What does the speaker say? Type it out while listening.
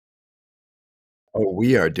Oh,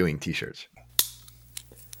 we are doing t-shirts.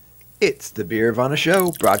 It's the Beervana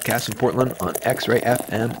Show, broadcast in Portland on X-Ray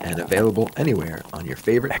FM and available anywhere on your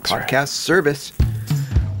favorite X-Ray. podcast service.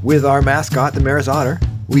 With our mascot, the Maris Otter,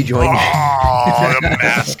 we join Oh, the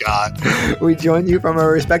mascot. we join you from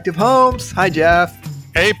our respective homes. Hi, Jeff.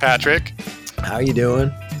 Hey, Patrick. How you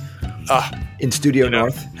doing? In Studio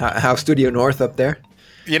North. How's Studio North up there?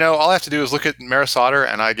 You know, all I have to do is look at Maris Otter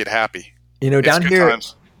and I get happy. You know, It's down good here,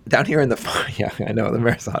 times. down here in the yeah, I know the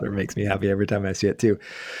Maris Otter makes me happy every time I see it too.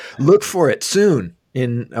 Look for it soon.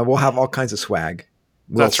 We'll have all kinds of swag.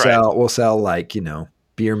 That's right. We'll sell like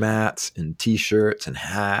beer mats and t-shirts and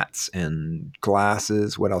hats and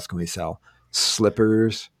glasses. What else can we sell?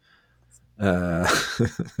 Slippers,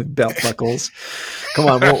 belt buckles. Come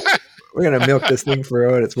on, we're gonna milk this thing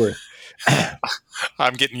for what it's worth.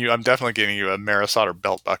 I'm definitely getting you a Maris Otter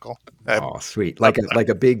belt buckle. Oh, sweet! Like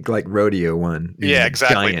a big rodeo one. Yeah,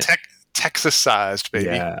 exactly. Giant. Texas sized, baby.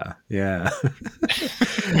 Yeah.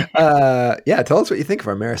 Yeah, tell us what you think of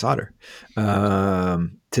our Maris Otter.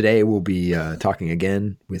 Today we'll be talking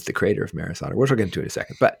again with the creator of Maris Otter, which we'll get into in a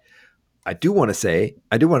second. But I do want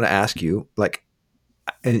to ask you,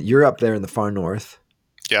 and you're up there in the far north.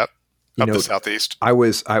 Yep. Up the southeast. I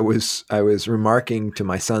was remarking to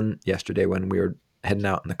my son yesterday when we were heading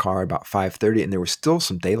out in the car about 5:30, and there was still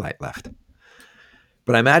some daylight left.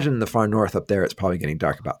 But I imagine in the far north up there, it's probably getting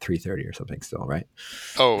dark about 3:30 or something still, right?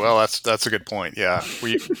 Oh, well, that's a good point. Yeah,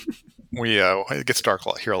 it gets dark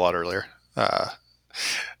here a lot earlier.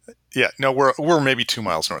 We're maybe 2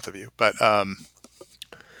 miles north of you, but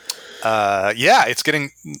it's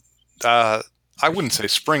getting. I wouldn't say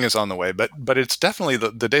spring is on the way, but it's definitely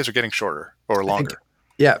the days are getting shorter or longer.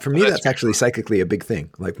 For me, that's actually psychically a big thing.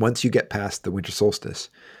 Like once you get past the winter solstice,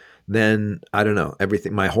 then I don't know,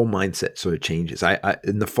 my whole mindset sort of changes. I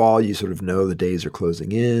in the fall, you sort of know the days are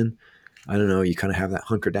closing in. I don't know, you kind of have that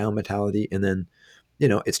hunker down mentality. And then,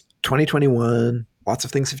 it's 2021. Lots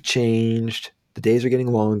of things have changed. The days are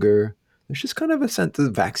getting longer. There's just kind of a sense that the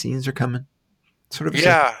vaccines are coming. Sort of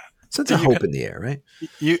sense of hope in the air, right?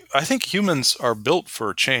 I think humans are built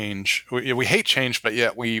for change. We hate change, but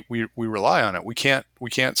yet we rely on it. We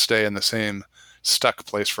can't stay in the same stuck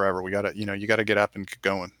place forever. We gotta, you gotta get up and get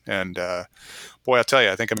going. And boy, I'll tell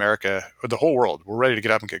you, I think America, or the whole world, we're ready to get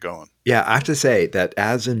up and get going. Yeah, I have to say that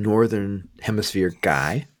as a Northern Hemisphere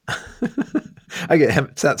guy, I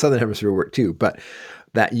get Southern Hemisphere work too, but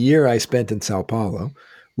that year I spent in Sao Paulo,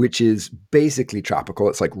 which is basically tropical.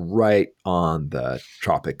 It's like right on the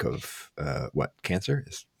tropic of Cancer?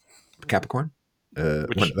 Is Capricorn?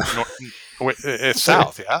 It's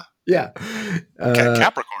south, yeah? Yeah.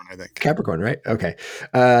 Capricorn, I think. Capricorn, right? Okay.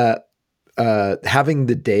 Having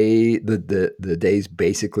the day, the days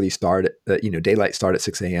basically start at, daylight start at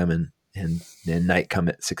 6 a.m. and night come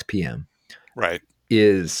at 6 p.m. Right.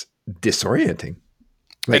 Is disorienting.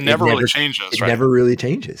 It never really changes, It right? never really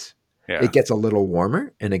changes. Yeah. It gets a little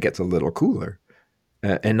warmer and it gets a little cooler,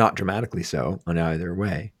 and not dramatically so on either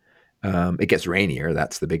way. It gets rainier.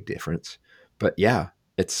 That's the big difference. But yeah,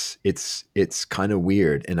 it's kind of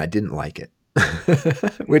weird, and I didn't like it,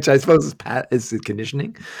 which I suppose is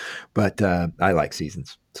conditioning. But I like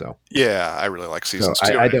seasons, so yeah, I really like seasons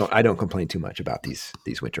too. I don't complain too much about these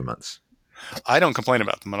winter months. I don't complain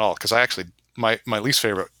about them at all because I actually my least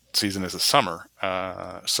favorite season is the summer.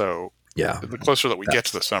 So. Yeah. The closer that we get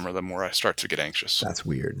to the summer, the more I start to get anxious. That's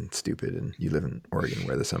weird and stupid. And you live in Oregon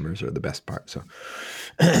where the summers are the best part. So,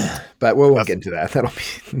 but we won't get into that. That'll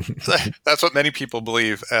be. That's what many people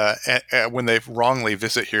believe when they wrongly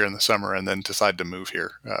visit here in the summer and then decide to move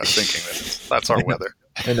here, thinking that that's our weather.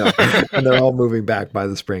 I know. And they're all moving back by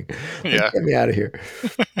the spring. Yeah. Get me out of here.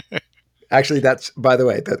 Actually, that's, by the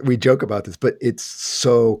way, that we joke about this, but it's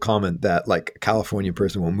so common that like a California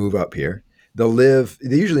person will move up here. They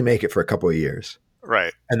usually make it for a couple of years.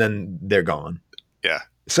 Right. And then they're gone. Yeah.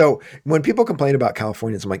 So when people complain about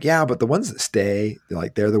Californians, I'm like, yeah, but the ones that stay,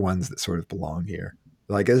 they're the ones that sort of belong here.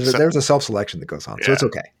 Like there's a self-selection that goes on. Yeah. So it's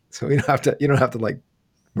okay. So you don't have to like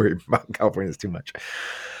worry about Californians too much.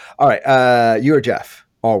 All right. You are Jeff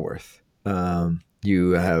Allworth.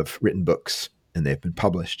 You have written books and they've been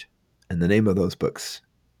published. And the name of those books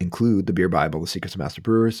include The Beer Bible, The Secrets of Master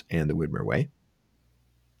Brewers, and The Widmer Way.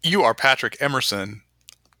 You are Patrick Emerson,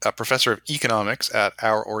 a professor of economics at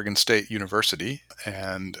our Oregon State University,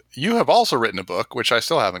 and you have also written a book, which I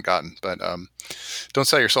still haven't gotten, but don't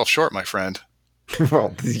sell yourself short, my friend.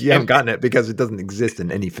 Well, you haven't gotten it because it doesn't exist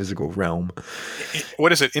in any physical realm.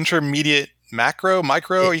 What is it? Intermediate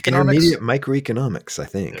microeconomics? Intermediate microeconomics, I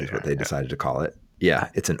think, is what they decided to call it. Yeah,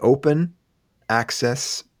 it's an open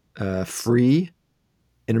access, free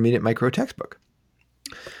intermediate micro textbook.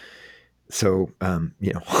 So,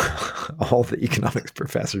 all the economics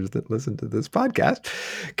professors that listen to this podcast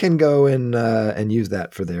can go and use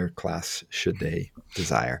that for their class should they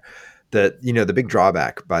desire. The big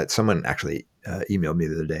drawback, but someone actually emailed me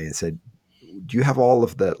the other day and said, do you have all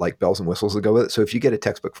of the like bells and whistles that go with it? So if you get a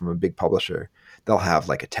textbook from a big publisher, they'll have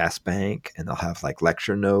like a test bank, and they'll have like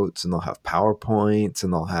lecture notes, and they'll have PowerPoints,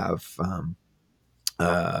 and they'll have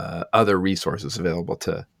other resources available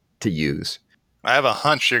to use. I have a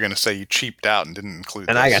hunch you're going to say you cheaped out and didn't include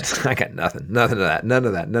And this. I got nothing of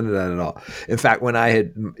that at all. In fact, when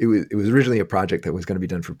it was originally a project that was going to be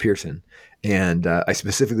done for Pearson, and I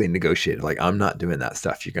specifically negotiated, like, I'm not doing that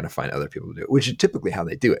stuff. You're going to find other people to do it, which is typically how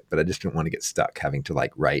they do it. But I just didn't want to get stuck having to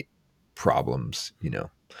like write problems, and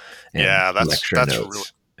Yeah, lecture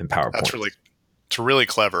notes and PowerPoint. It's really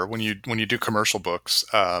clever when you do commercial books.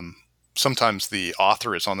 Sometimes the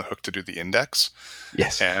author is on the hook to do the index.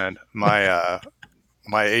 Yes. And my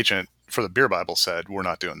agent for the Beer Bible said, we're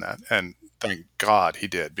not doing that. And thank God he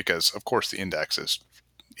did, because of course the index is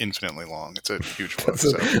infinitely long. It's a huge book.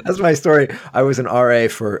 That's my story. I was an RA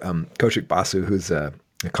for Kaushik Basu, who's an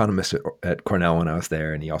economist at Cornell when I was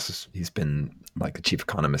there. And he's been like the chief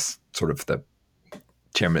economist, sort of the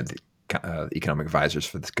chairman of the economic advisors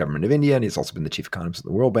for the government of India, and he's also been the chief economist of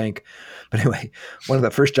the World Bank. But anyway, one of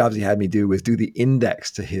the first jobs he had me do was do the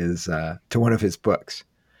index to one of his books.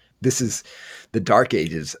 This is the dark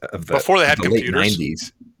ages of before they had the computers.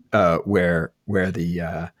 late 90s, where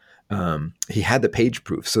the he had the page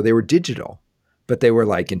proof, so they were digital, but they were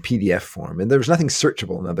like in PDF form, and there was nothing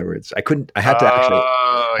searchable. In other words, I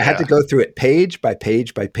had to go through it page by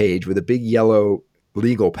page by page with a big yellow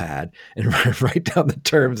legal pad and write down the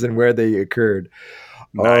terms and where they occurred.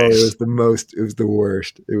 Nice. Oh, it was the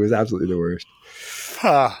worst. It was absolutely the worst.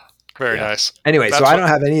 Very nice. Anyway, so I don't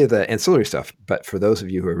have any of the ancillary stuff, but for those of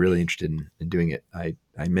you who are really interested in doing it, I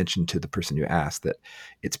mentioned to the person who asked that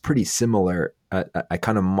it's pretty similar. I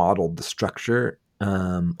kind of modeled the structure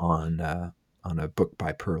on a book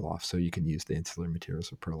by Perloff, so you can use the ancillary materials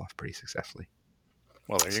of Perloff pretty successfully.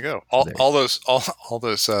 Well, there you go. All those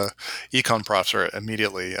econ profs are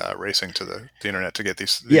immediately racing to the internet to get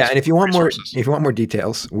these. Yeah, and if you want resources. more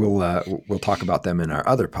details, we'll talk about them in our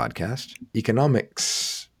other podcast,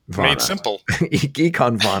 Economics Vana. Made simple.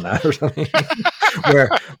 Econ Vana or something,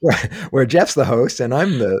 where Jeff's the host and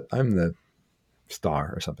I'm the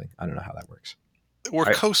star or something. I don't know how that works. We're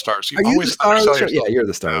co-stars. Are you the star of the show? Yeah, you're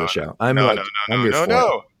the star of the show.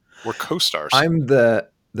 No. We're co-stars. I'm the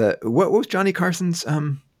what was Johnny Carson's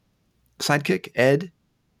sidekick? Ed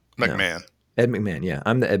McMahon. No. Ed McMahon. Yeah,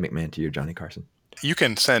 I'm the Ed McMahon to your Johnny Carson. You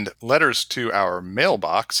can send letters to our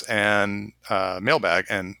mailbox and mailbag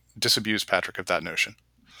and disabuse Patrick of that notion.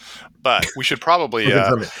 But we should probably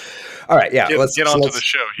all right. Yeah, let's get on to the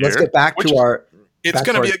show here. Let's get back to our. It's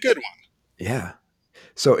going to be a good one. Yeah.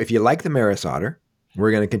 So if you like the Maris Otter,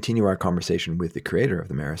 we're going to continue our conversation with the creator of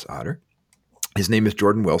the Maris Otter. His name is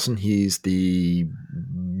Jordan Wilson. He's the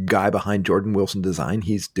guy behind Jordan Wilson Design.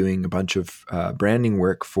 He's doing a bunch of branding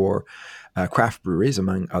work for craft breweries,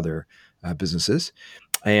 among other businesses.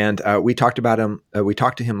 And we talked about him. We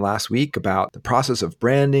talked to him last week about the process of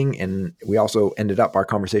branding, and we also ended up our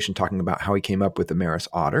conversation talking about how he came up with the Maris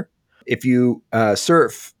Otter. If you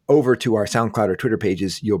surf over to our SoundCloud or Twitter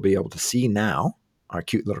pages, you'll be able to see now our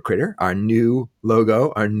cute little critter, our new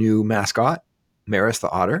logo, our new mascot, Maris the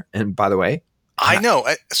Otter. And by the way, I know.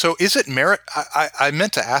 So is it I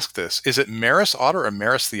meant to ask this. Is it Maris Otter or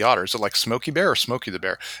Maris the Otter? Is it like Smokey Bear or Smokey the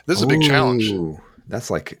Bear? This is a big challenge. That's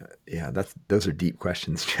like, those are deep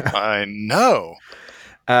questions, Jeff. I know.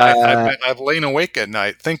 I've lain awake at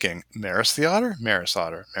night thinking, Maris the Otter? Maris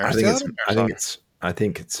Otter. Maris the Otter? I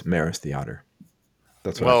think it's Maris the Otter.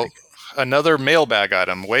 That's what I think. Another mailbag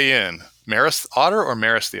item. Weigh in. Maris Otter or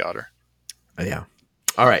Maris the Otter? Yeah.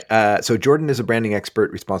 All right. So Jordan is a branding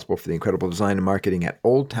expert responsible for the incredible design and marketing at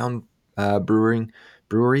Old Town Brewing.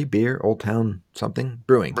 Old Town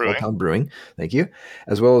Brewing. Thank you.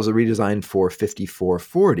 As well as a redesign for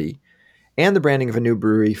 5440 and the branding of a new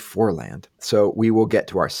brewery, Foreland. So we will get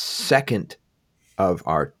to our second of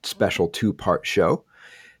our special 2-part show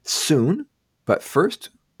soon. But first,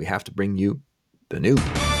 we have to bring you the news.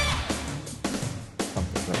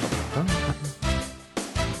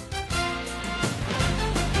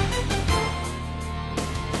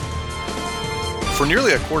 For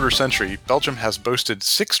nearly a quarter century, Belgium has boasted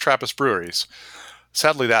 6 Trappist breweries.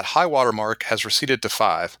 Sadly, that high water mark has receded to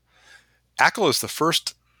 5. Akel is the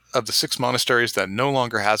first of the 6 monasteries that no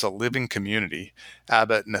longer has a living community.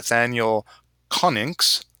 Abbot Nathaniel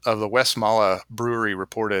Koninks of the Westmalle Brewery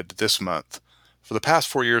reported this month. For the past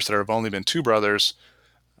 4 years, there have only been 2 brothers,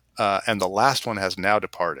 and the last one has now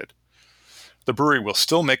departed. The brewery will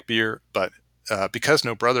still make beer, but because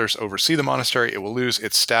no brothers oversee the monastery, it will lose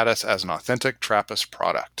its status as an authentic Trappist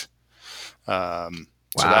product. So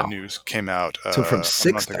that Wow. news came out So from a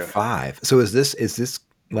six month to ago. five. So is this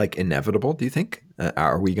like inevitable? Do you think?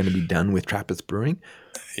 Are we going to be done with Trappist brewing?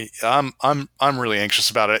 I'm really anxious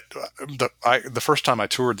about it. The first time I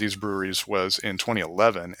toured these breweries was in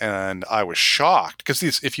 2011, and I was shocked because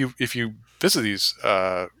these if you visit these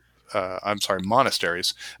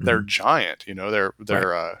monasteries, they're Hmm. giant. Right.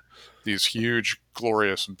 They're these huge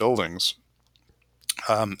glorious buildings.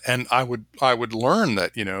 And I would learn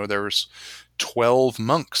that there's 12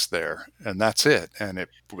 monks there, and that's it. And it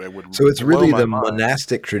would So it's blow really my the mind.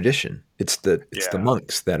 monastic tradition. It's the Yeah,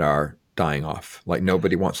 monks that are dying off. Like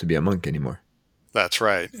nobody wants to be a monk anymore. that's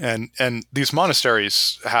right. And these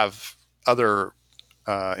monasteries have other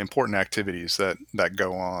important activities that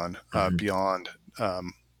go on Hmm. beyond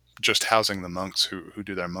just housing the monks who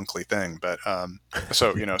do their monthly thing. But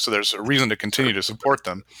so there's a reason to continue to support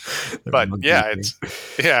them. Their But monkey yeah, thing.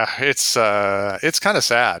 it's kind of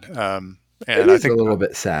sad. It And I is a think little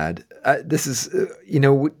bit sad. This is,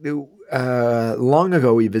 long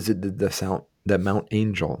ago we visited the Mount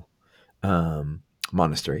Angel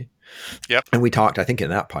monastery, yep, and we talked, I think, in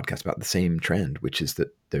that podcast about the same trend, which is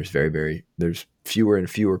that there's fewer and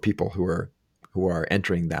fewer people who are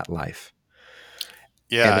entering that life,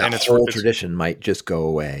 and yeah, that and whole tradition might just go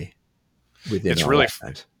away within it's our really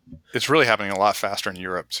lifetimes. it's really happening a lot faster in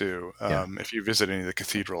Europe too. Yeah. If you visit any of the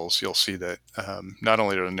cathedrals, you'll see that not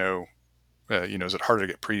only do they know, is it harder to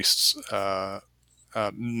get priests,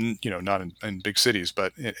 not in big cities,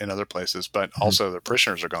 but in other places, but Mhm. also the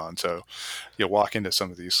parishioners are gone. So you'll walk into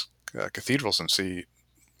some of these cathedrals and see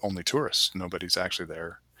only tourists. Nobody's actually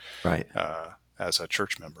there Right. as a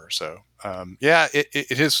church member. So yeah,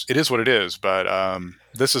 it is what it is. But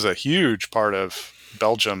this is a huge part of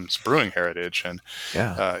Belgium's brewing heritage, and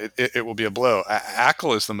Yeah. it will be a blow.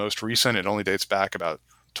 Akel is the most recent. It only dates back about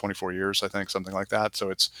 24 years, I think, something like that. So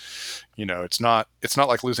it's not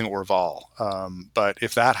like losing Orval. But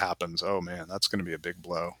if that happens, oh man, that's going to be a big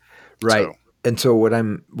blow. Right. So And so what I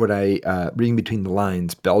reading between the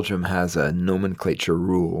lines, Belgium has a nomenclature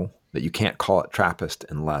rule that you can't call it Trappist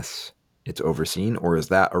unless it's overseen, or is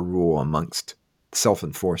that a rule amongst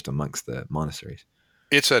self-enforced amongst the monasteries?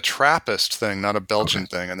 it's a Trappist thing, not a Okay, Belgian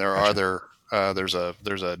thing. And there are gotcha. other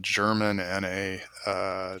there's a German and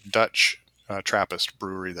a Dutch Trappist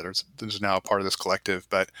brewery that is now a part of this collective.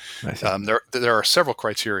 But I see. there are several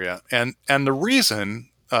criteria, and the reason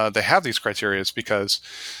they have these criteria is because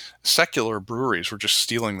secular breweries were just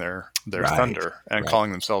stealing their Right, thunder and right.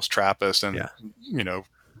 calling themselves Trappist, and Yeah. you know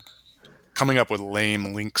coming up with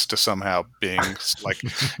lame links to somehow being like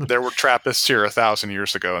there were Trappists here 1,000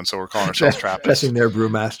 years ago, and so we're calling ourselves Trappists. Dressing their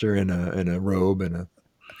brewmaster in a robe and a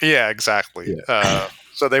Yeah, exactly. yeah.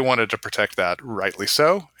 So they wanted to protect that, rightly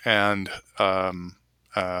so, and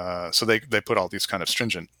so they put all these kind of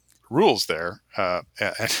stringent rules there,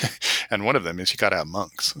 and one of them is you got to have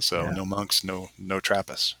monks. So Yeah, no monks, no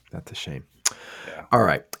Trappists. that's a shame. Yeah. All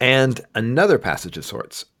right. And another passage of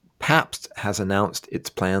sorts. Pabst has announced its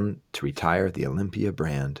plan to retire the Olympia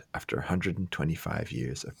brand after 125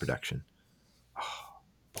 years of production.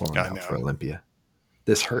 Pour one I out for know. Olympia.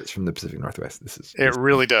 This hurts from the Pacific Northwest. It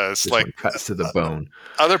really does. This Like one cuts to the bone.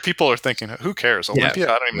 other people are thinking, who cares? Yeah.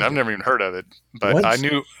 Olympia? I've Olympia. never even heard of it. But Once,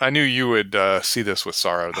 I knew you would see this with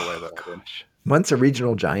sorrow the way oh that I did. gosh. Once a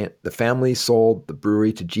regional giant, the family sold the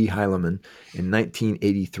brewery to G. Heilemann in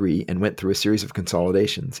 1983 and went through a series of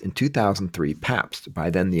consolidations. In 2003, Pabst,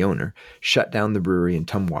 by then the owner, shut down the brewery in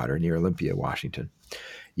Tumwater near Olympia, Washington.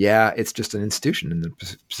 Yeah, it's just an institution in the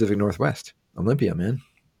Pacific Northwest. Olympia, man.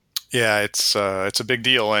 Yeah, it's a big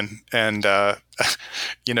deal, and the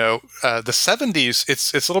 '70s.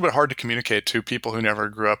 It's a little bit hard to communicate to people who never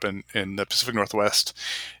grew up in the Pacific Northwest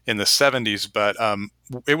in the '70s, but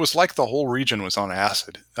it was like the whole region was on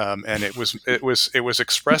acid, and it was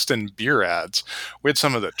expressed in beer ads. We had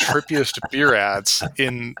some of the trippiest beer ads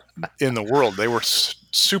in the world. They were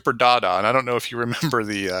super dada, and I don't know if you remember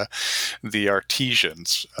the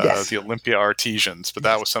artesians, Yes. the Olympia artesians, but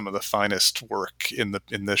that Yes. was some of the finest work in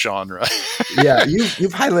the genre. Yeah,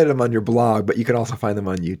 you've highlighted them on your blog, but you can also find them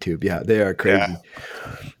on YouTube. Yeah, they are Yeah, crazy.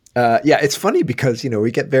 Yeah, it's funny because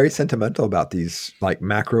we get very sentimental about these like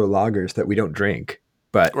macro lagers that we don't drink,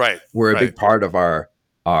 but right, were a right. big part of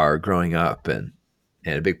our growing up and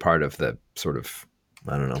a big part of the sort of,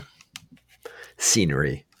 I don't know,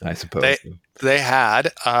 scenery, I They suppose. they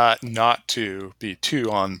had not to be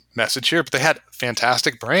too on message here, but they had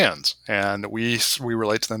fantastic brands, and we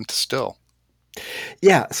relate to them still.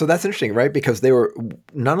 Yeah, so that's interesting, right? Because they were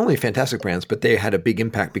not only fantastic brands, but they had a big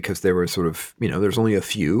impact because they were sort of, there's only a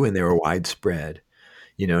few and they were widespread.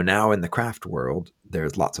 Now in the craft world,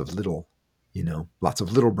 there's lots of little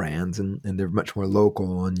brands and they're much more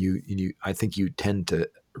local and I think you tend to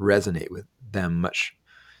resonate with them much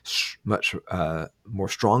more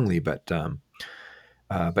strongly. But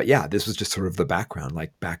yeah, this was just sort of the background,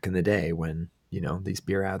 like back in the day when, these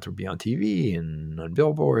beer ads would be on TV and on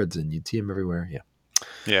billboards and you'd see them everywhere. Yeah.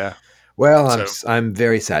 Yeah. Well, So I'm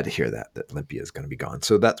very sad to hear that Olympia is going to be gone.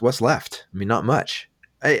 So that's what's left. I mean, not much.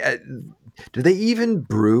 Do they even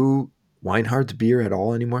brew Weinhard's beer at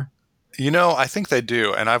all anymore? I think they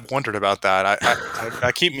do, and I've wondered about that.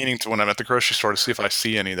 I keep meaning to when I'm at the grocery store to see if I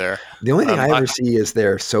see any there. The only thing I ever see is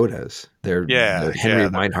their sodas, their Henry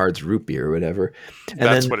Weinhard's root beer or whatever. And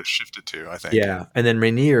that's what it shifted to, I think. Yeah, and then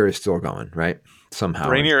Rainier is still going, right? Somehow.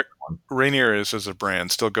 Rainier is as a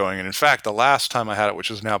brand still going, and in fact, the last time I had it, which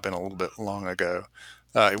has now been a little bit long ago,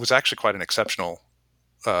 it was actually quite an exceptional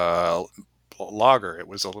lager. It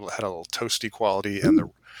was had a little toasty quality, and it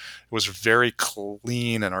was very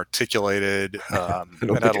clean and articulated. I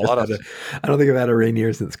don't think I've had a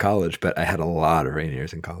Rainier since college, but I had a lot of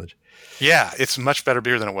Rainiers in college. Yeah, it's much better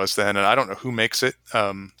beer than it was then, and I don't know who makes it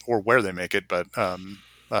or where they make it, but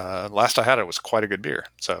last I had it was quite a good beer.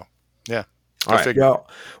 So, yeah. All right. Well,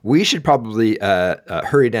 we should probably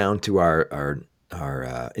hurry down to our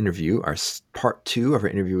interview, our part 2 of our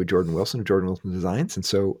interview with Jordan Wilson of Jordan Wilson Designs. And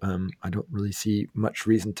so I don't really see much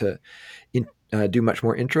reason to do much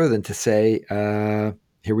more intro than to say,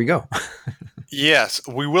 here we go. Yes,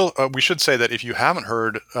 we will. We should say that if you haven't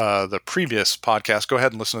heard the previous podcast, go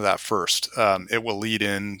ahead and listen to that first. It will lead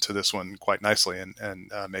into this one quite nicely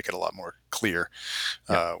and make it a lot more clear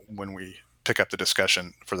when we pick up the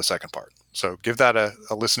discussion for the second part. So give that a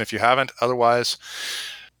listen if you haven't. Otherwise,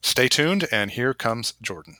 stay tuned, and here comes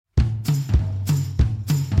Jordan.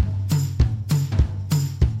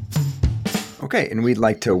 Okay, and we'd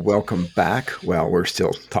like to welcome back, well, we're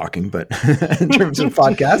still talking, but in terms of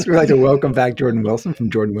podcasts, we'd like to welcome back Jordan Wilson from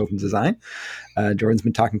Jordan Wilson Design. Jordan's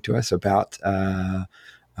been talking to us about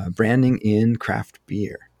branding in craft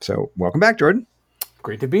beer. So welcome back, Jordan.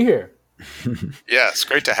 Great to be here. Yes,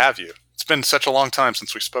 great to have you. It's been such a long time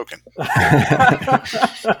since we've spoken.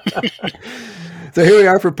 So here we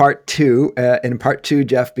are for part 2. In part 2,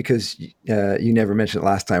 Jeff, because you never mentioned it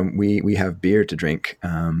last time, we have beer to drink.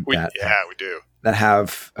 We do. That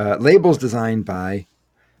have labels designed by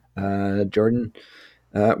Jordan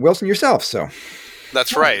Wilson yourself. So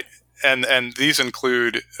that's right. And these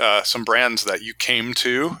include some brands that you came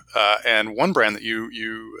to, and one brand that you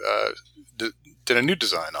did a new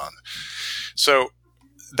design on. So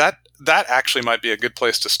that actually might be a good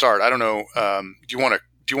place to start. I don't know. Do you want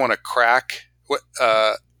to crack? What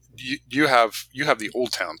you have the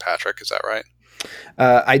Old Town, Patrick? Is that right?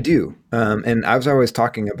 I do, and I was always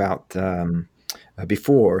talking about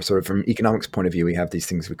before, sort of from economics point of view, we have these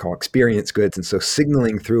things we call experience goods, and so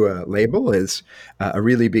signaling through a label is a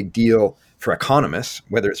really big deal for economists.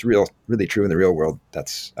 Whether it's really true in the real world,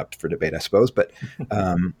 that's up for debate, I suppose. But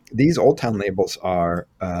these Old Town labels are,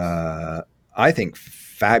 I think,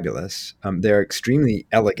 fabulous. They're extremely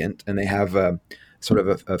elegant, and they have sort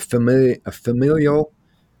of a familial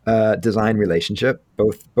design relationship.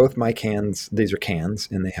 Both my cans, these are cans,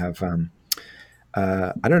 and they have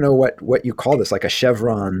I don't know what you call this, like a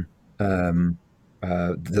chevron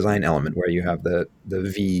design element, where you have the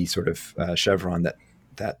V sort of chevron that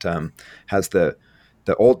has the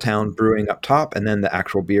Old Town brewing up top, and then the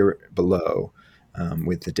actual beer below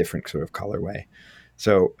with the different sort of colorway.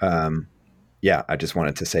 So yeah, I just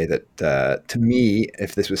wanted to say that to me,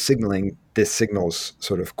 if this was signaling, this signals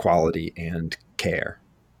sort of quality and care.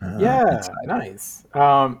 Nice.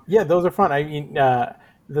 Yeah, those are fun. I mean,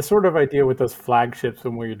 the sort of idea with those flagships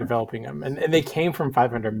when you're developing them, and they came from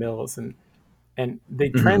 500 mils, and they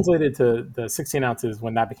translated to the 16 ounces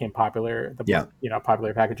when that became popular.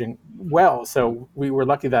 Popular packaging. Well, so we were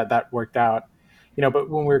lucky that worked out. But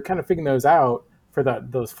when we were kind of figuring those out for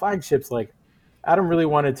those flagships, like, Adam really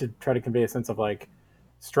wanted to try to convey a sense of like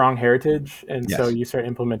strong heritage, and so you start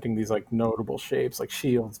implementing these like notable shapes, like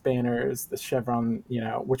shields, banners, the chevron,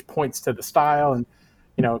 which points to the style, and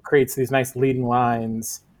it creates these nice leading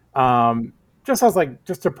lines. Just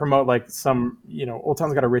to promote like some, Old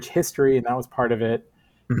Town's got a rich history, and that was part of it.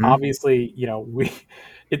 Mm-hmm. Obviously,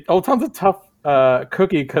 Old Town's a tough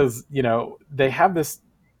cookie because they have a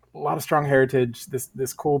lot of strong heritage,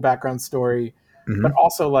 this cool background story, but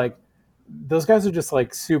also like those guys are just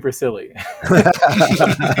like super silly.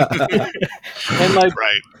 And like,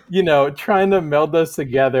 Right. trying to meld those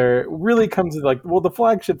together really comes to like, well, the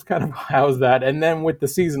flagships kind of house that. And then with the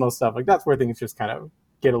seasonal stuff, like that's where things just kind of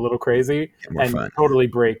get a little crazy more and fun. totally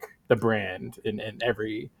break the brand in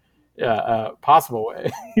every possible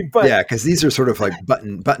way. But yeah, because these are sort of like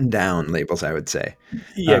button down labels, I would say.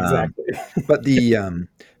 yeah, exactly. But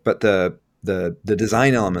the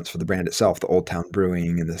design elements for the brand itself, the Old Town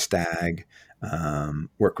Brewing and the Stag,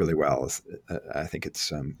 work really well. I think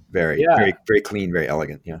it's very very clean, very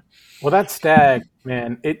elegant. Yeah. Well, that Stag,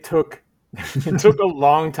 man, it took a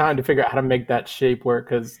long time to figure out how to make that shape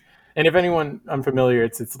work. And if anyone unfamiliar,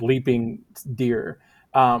 it's leaping deer.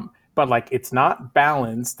 But like it's not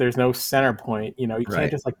balanced. There's no center point. You can't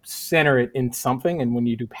just like center it in something. And when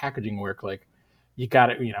you do packaging work, like you got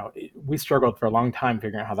it. We struggled for a long time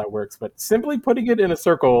figuring out how that works. But simply putting it in a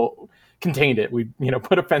circle contained it. We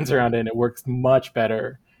put a fence around it, and it works much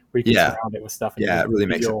better. We can surround it with stuff. And it really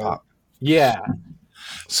makes it pop. Yeah.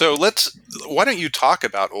 So why don't you talk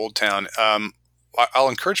about Old Town? I'll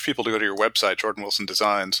encourage people to go to your website, Jordan Wilson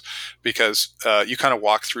Designs, because you kind of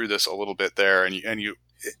walk through this a little bit there, and you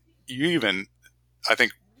even, I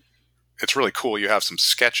think it's really cool. You have some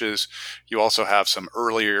sketches. You also have some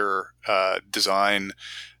earlier design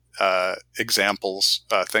examples,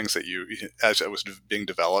 things that as it was being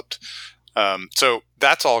developed. So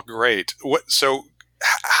that's all great. So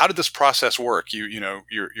how did this process work?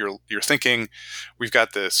 You're thinking, we've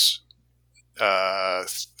got this,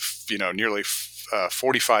 nearly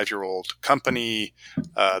 45-year-old company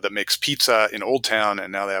that makes pizza in Old Town,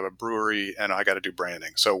 and now they have a brewery, and I got to do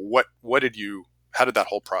branding. So how did that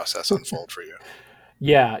whole process unfold for you?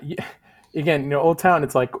 Yeah. Again, Old Town,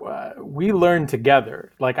 it's like we learned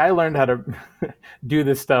together. Like I learned how to do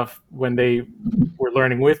this stuff when they were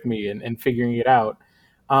learning with me and figuring it out.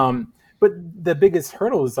 But the biggest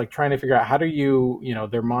hurdle is like trying to figure out how do you,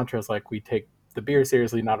 their mantra is like, we take the beer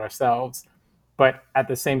seriously, not ourselves. But at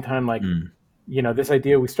the same time, like, this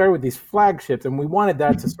idea, we started with these flagships, and we wanted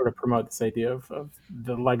that to sort of promote this idea of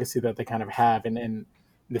the legacy that they kind of have and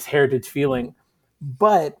this heritage feeling.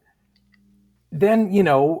 But then,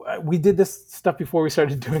 we did this stuff before we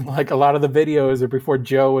started doing like a lot of the videos, or before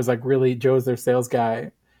Joe was like Joe's their sales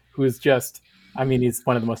guy, who is just, he's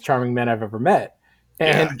one of the most charming men I've ever met.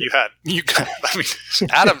 And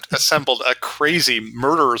Adam assembled a crazy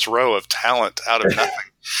murderer's row of talent out of nothing.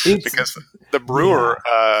 Because the brewer,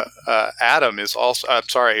 Adam is also,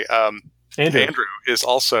 Andrew is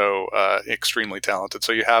also extremely talented.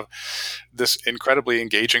 So you have this incredibly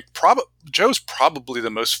engaging, Joe's probably the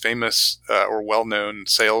most famous or well-known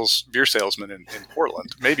beer salesman in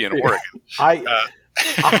Portland, maybe in Oregon.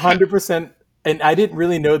 100%. And I didn't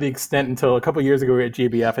really know the extent until a couple of years ago at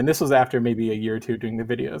GBF, and this was after maybe a year or two doing the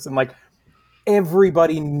videos. And like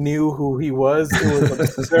everybody knew who he was. It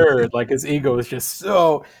was absurd. Like his ego was just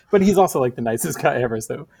so. But he's also like the nicest guy ever.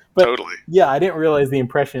 So, but totally. Yeah, I didn't realize the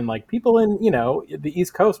impression. Like people in the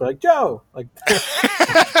East Coast were like Joe, like,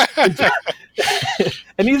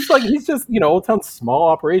 and he's just Old Town's small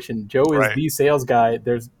operation. Joe is the sales guy.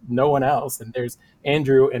 There's no one else, and there's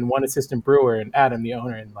Andrew and one assistant brewer and Adam, the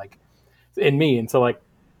owner, and like. And me, and so like,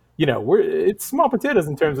 it's small potatoes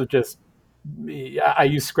in terms of just. I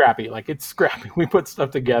use Scrappy, like it's Scrappy. We put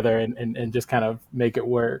stuff together and just kind of make it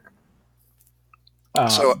work.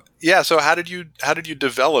 So how did you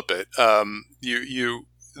develop it? I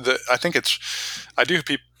think I do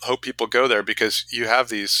hope people go there, because you have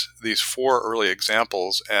these 4 early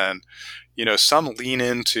examples, and some lean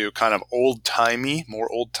into kind of more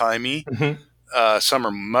old timey. Mm-hmm. Some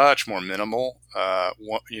are much more minimal.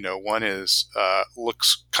 One is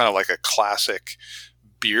looks kind of like a classic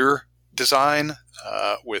beer design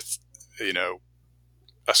with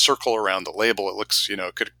a circle around the label. It looks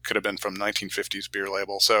could have been from 1950s beer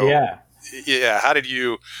label. So how did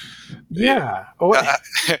you? Yeah,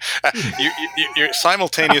 you're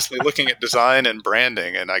simultaneously looking at design and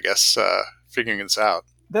branding, and I guess figuring this out.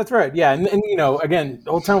 That's right. Yeah, and again,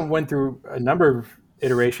 Old Town went through a number of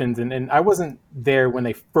iterations, and I wasn't there when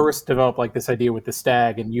they first developed like this idea with the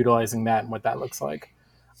Stag and utilizing that and what that looks like.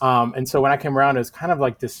 And so when I came around, it was kind of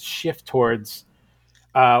like this shift towards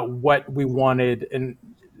what we wanted, and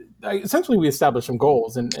essentially we established some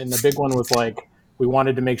goals, and the big one was like we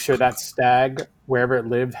wanted to make sure that Stag, wherever it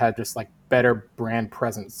lived, had just like better brand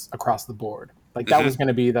presence across the board. Like that was going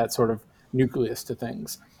to be that sort of nucleus to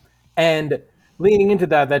things, and leaning into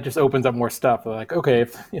that just opens up more stuff. Like, okay,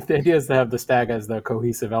 if the idea is to have the Stag as the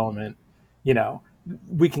cohesive element,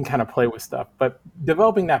 we can kind of play with stuff. But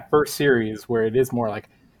developing that first series where it is more like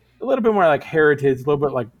a little bit more like heritage, a little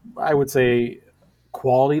bit like I would say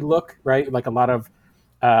quality look, right? Like a lot of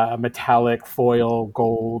metallic foil,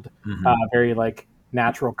 gold, very like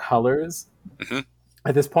natural colors. Mm-hmm.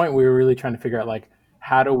 At this point, we were really trying to figure out like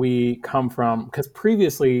how do we come from, because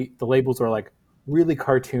previously the labels were like really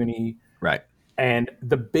cartoony, Right. and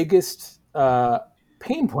the biggest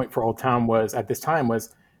pain point for Old Town was at this time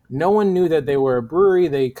was no one knew that they were a brewery.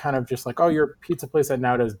 They kind of just like, oh, you're a pizza place that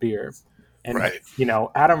now does beer. And, Right. you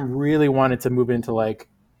know, Adam really wanted to move into like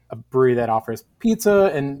a brewery that offers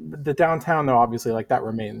pizza, and the downtown, though, obviously, like that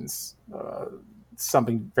remains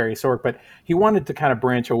something very historic. But he wanted to kind of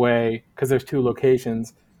branch away because there's 2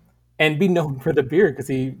 locations and be known for the beer because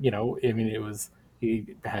he, you know, I mean, he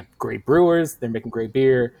had great brewers, they're making great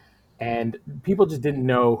beer, and people just didn't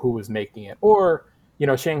know who was making it. Or, you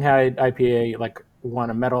know, Shanghai IPA like won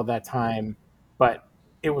a medal at that time, but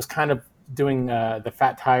it was kind of doing the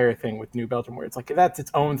Fat Tire thing with New Belgium, where it's like that's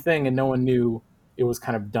its own thing, and no one knew it was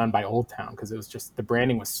kind of done by Old Town because it was just the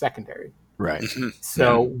branding was secondary. Right. Mm-hmm.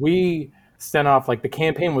 So we sent off like the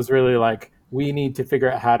campaign was really like we need to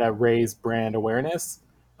figure out how to raise brand awareness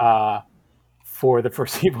for the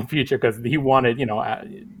foreseeable future because he wanted, you know,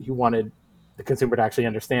 he wanted the consumer to actually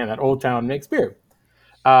understand that Old Town makes beer,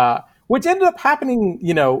 which ended up happening,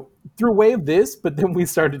 you know, through way of this. But then we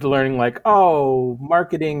started learning like, oh,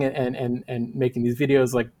 marketing and making these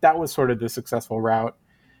videos, like that was sort of the successful route.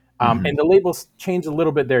 And the labels changed a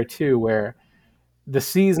little bit there too, where the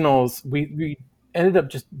seasonals, we ended up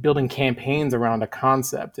just building campaigns around a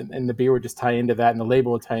concept, and the beer would just tie into that, and the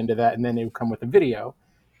label would tie into that, and then it would come with a video.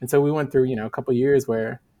 And so we went through, you know, a couple of years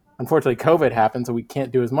where, unfortunately, COVID happened, so we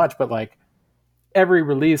can't do as much. But like every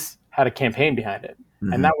release had a campaign behind it,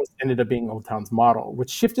 and that was ended up being Old Town's model, which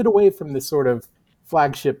shifted away from this sort of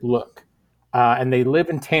flagship look. And they live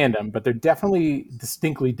in tandem, but they're definitely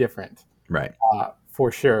distinctly different. Right. For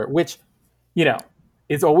sure, which, you know,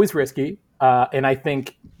 is always risky. And I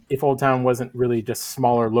think if Old Town wasn't really just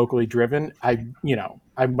smaller, locally driven, I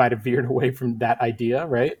might have veered away from that idea,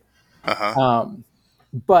 right? Uh-huh.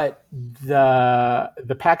 But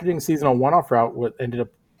the packaging seasonal one-off route ended up,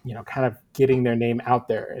 you know, kind of getting their name out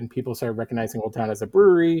there, and people started recognizing Old Town as a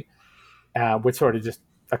brewery, which sort of just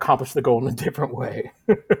accomplished the goal in a different way.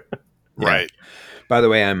 Right. By the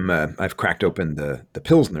way, I've cracked open the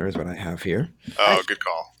Pilsner is what I have here. Oh, good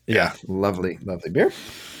call. Yeah. Lovely beer.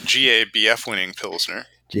 GABF winning Pilsner.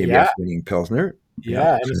 GABF winning Pilsner.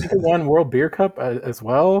 Yeah. And I think it won World Beer Cup as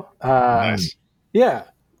well. Nice. Yeah.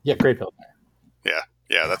 Yeah. Great Pilsner.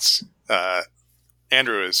 Yeah. That's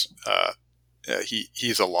Andrew is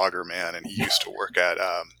he's a lager man, and he used to work at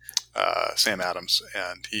Sam Adams,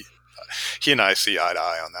 and he and I see eye to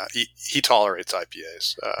eye on that. He tolerates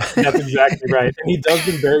IPAs. That's exactly right, and he does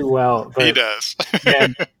them very well. But, he does.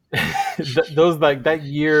 Man, those like that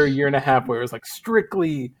year and a half where it was like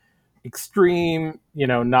strictly extreme, you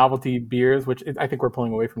know, novelty beers, which I think we're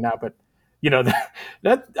pulling away from now. But you know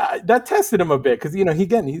that tested him a bit because, you know, he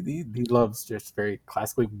loves just very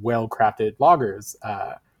classically well crafted lagers,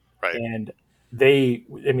 Right. And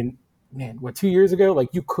I mean, man, 2 years ago, like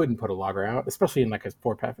you couldn't put a lager out, especially in like a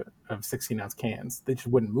 4-pack of 16-ounce cans. They just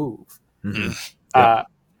wouldn't move. Mm-hmm. But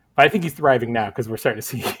I think he's thriving now because we're starting to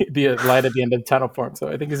see the light at the end of the tunnel for him. So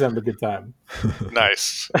I think he's having a good time.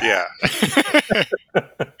 Nice. Yeah.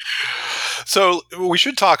 So we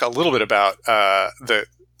should talk a little bit about the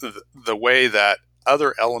way that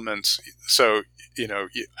other elements. So, you know,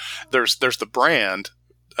 there's the brand,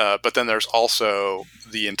 but then there's also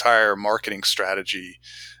the entire marketing strategy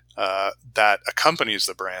that accompanies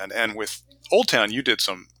the brand. And with Old Town, you did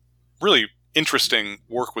some really interesting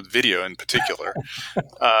work with video in particular.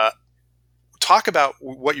 Talk about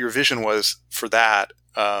what your vision was for that.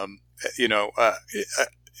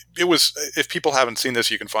 It was, if people haven't seen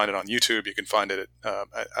this, you can find it on YouTube. You can find it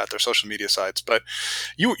at their social media sites. But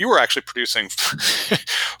you were actually producing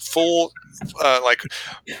full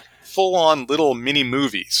on little mini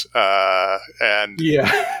movies, and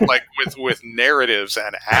like with narratives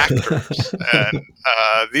and actors, and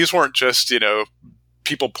these weren't just, you know,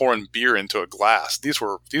 people pouring beer into a glass. These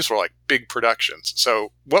were like big productions.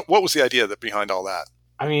 So what was the idea behind all that?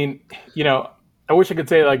 I mean, you know, I wish I could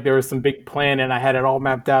say like there was some big plan and I had it all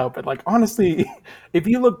mapped out, but like honestly, if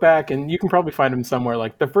you look back, and you can probably find them somewhere,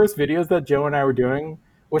 like the first videos that Joe and I were doing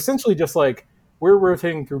were essentially just like, we're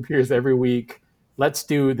rotating through beers every week. Let's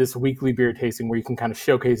do this weekly beer tasting where you can kind of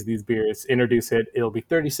showcase these beers, introduce it. It'll be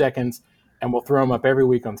 30 seconds, and we'll throw them up every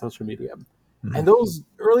week on social media. Mm-hmm. And those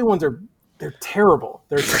early ones they're terrible.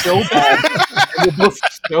 They're so bad. And we're both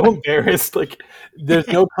so embarrassed. Like there's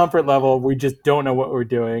no comfort level. We just don't know what we're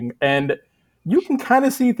doing. And you can kind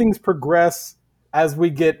of see things progress as we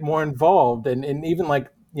get more involved. And even like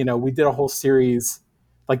we did a whole series.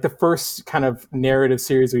 Like the first kind of narrative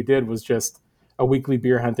series we did was just a weekly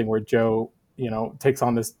beer hunting where Joe, takes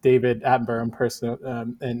on this David Attenborough person,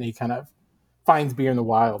 and he kind of finds beer in the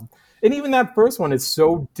wild. And even that first one is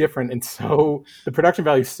so different, and so the production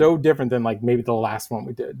value is so different than like maybe the last one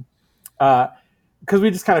we did. Because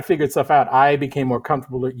we just kind of figured stuff out. I became more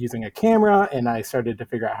comfortable using a camera, and I started to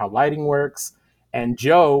figure out how lighting works. And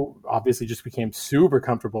Joe obviously just became super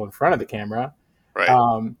comfortable in front of the camera. Right.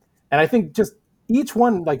 And I think just each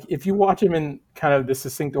one, like if you watch them in kind of the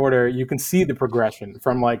succinct order, you can see the progression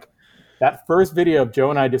from like that first video of Joe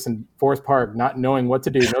and I just in Forest Park, not knowing what to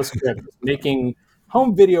do, no script, making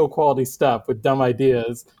home video quality stuff with dumb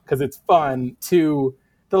ideas because it's fun, to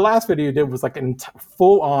the last video you did was like a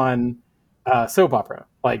full on soap opera.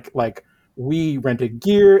 Like we rented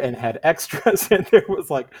gear and had extras, and there was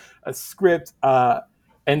like a script,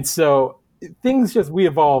 and so things we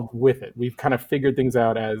evolved with it. We've kind of figured things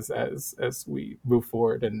out as we move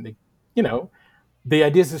forward, and the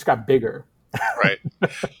ideas just got bigger. Right.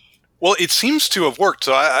 Well, it seems to have worked.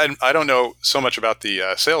 So I don't know so much about the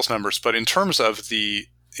sales numbers, but in terms of the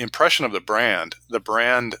impression of the brand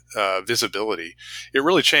visibility, it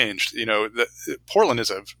really changed. Portland is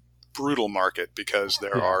a brutal market because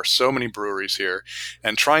there are so many breweries here,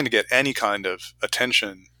 and trying to get any kind of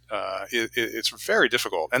attention, it's very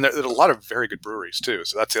difficult. And there are a lot of very good breweries too.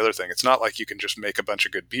 So that's the other thing. It's not like you can just make a bunch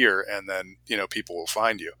of good beer and then, people will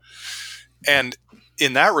find you. And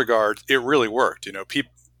in that regard, it really worked.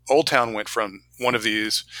 Old Town went from one of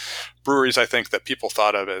these breweries, I think, that people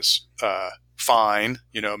thought of as fine,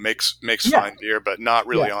 makes fine beer, but not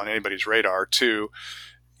really on anybody's radar, to,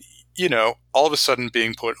 all of a sudden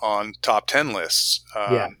being put on top 10 lists,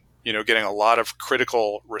 getting a lot of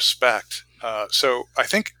critical respect. So I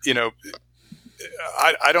think,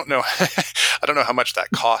 I don't know, I don't know how much that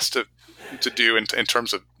costs to do in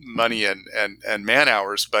terms of money and man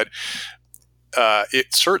hours, but it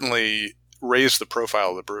certainly raised the profile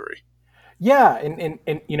of the brewery. Yeah, and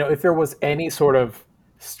if there was any sort of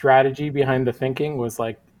strategy behind the thinking, was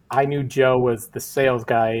like, I knew Joe was the sales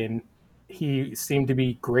guy and he seemed to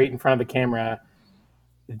be great in front of the camera.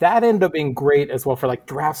 That ended up being great as well for like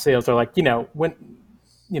draft sales, or like, when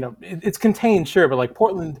it's contained, sure, but like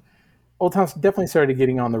Portland, Old Town definitely started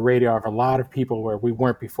getting on the radar of a lot of people where we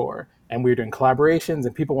weren't before, and we were doing collaborations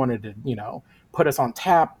and people wanted to put us on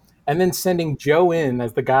tap. And then sending Joe in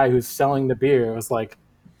as the guy who's selling the beer was like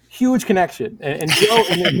huge connection. And Joe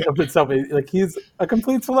in and of itself, like, he's a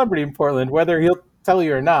complete celebrity in Portland, whether he'll tell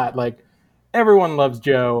you or not. Like, everyone loves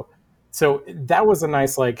Joe. So that was a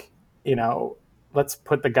nice, like, let's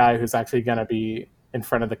put the guy who's actually going to be in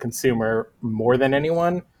front of the consumer more than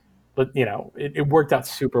anyone. But, it worked out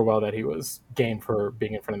super well that he was game for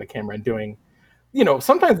being in front of the camera and doing,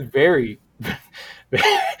 sometimes very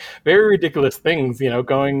very ridiculous things,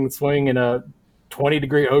 going swimming in a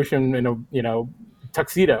 20-degree ocean in a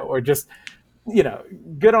tuxedo, or just,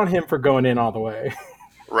 good on him for going in all the way.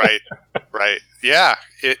 Right. Yeah,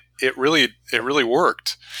 it really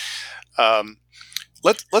worked.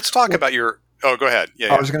 Let's talk about your. Oh, go ahead.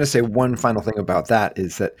 Yeah. I was going to say one final thing about that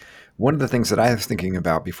is that one of the things that I was thinking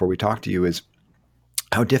about before we talked to you is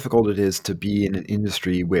how difficult it is to be in an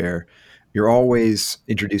industry where you're always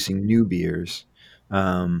introducing new beers.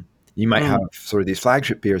 You might have sort of these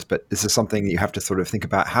flagship beers, but this is something that you have to sort of think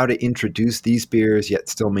about how to introduce these beers yet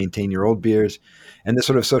still maintain your old beers. And the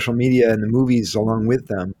sort of social media and the movies along with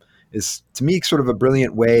them is, to me, sort of a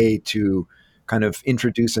brilliant way to kind of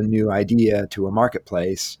introduce a new idea to a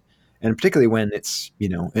marketplace. And particularly when it's,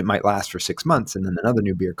 it might last for 6 months and then another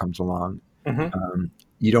new beer comes along. Mm-hmm.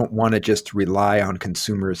 You don't want to just rely on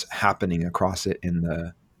consumers happening across it in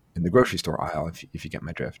the grocery store aisle, if you get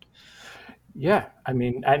my drift. Yeah, I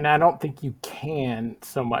mean, and I don't think you can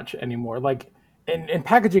so much anymore. Like, and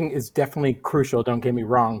packaging is definitely crucial, don't get me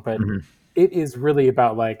wrong, but it is really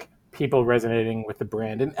about like people resonating with the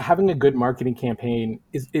brand, and having a good marketing campaign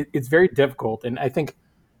it's very difficult. And I think,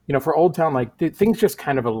 for Old Town, like things just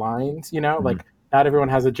kind of aligned, like not everyone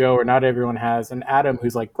has a Joe, or not everyone has an Adam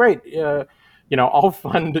who's like, great, I'll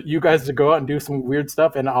fund you guys to go out and do some weird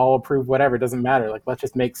stuff and I'll approve whatever. It doesn't matter. Like, let's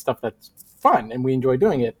just make stuff that's fun and we enjoy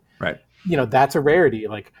doing it. Right. That's a rarity.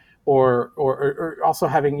 Like, or also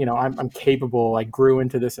having, I'm capable, I grew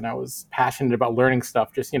into this and I was passionate about learning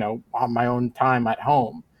stuff just, on my own time at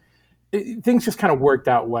home. Things just kind of worked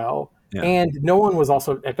out well. Yeah. And no one was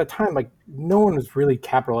also at the time, like no one was really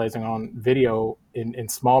capitalizing on video in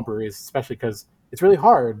small breweries, especially because it's really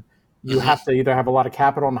hard. You have to either have a lot of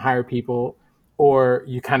capital and hire people, or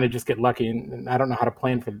you kind of just get lucky. And I don't know how to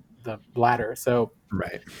plan for the latter. So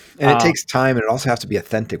Right. And it takes time, and it also has to be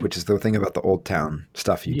authentic, which is the thing about the Old Town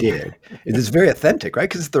stuff you yeah, did. It is very authentic, right?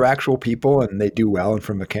 Because they're actual people and they do well in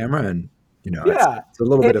front of a camera, and yeah. it's a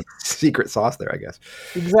little bit of secret sauce there, I guess.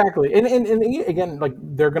 Exactly, and again, like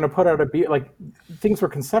they're gonna put out a beer. Like things were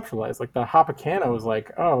conceptualized. Like the Hopacana was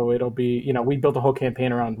like, oh, it'll be. We built a whole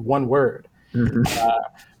campaign around one word. Mhm.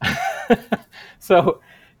 So,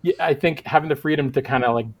 yeah, I think having the freedom to kind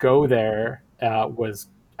of like go there was,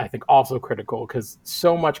 I think, also critical because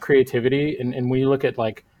so much creativity, and when you look at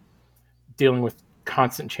like dealing with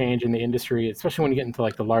constant change in the industry, especially when you get into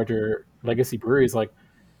like the larger legacy breweries, like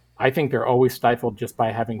I think they're always stifled just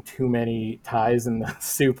by having too many ties in the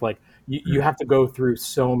soup. Like you have to go through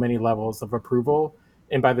so many levels of approval,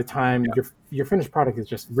 and by the time your finished product is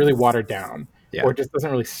just really watered down, Yeah. or just doesn't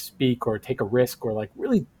really speak or take a risk or like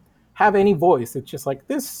really have any voice, it's just like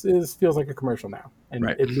feels like a commercial now, and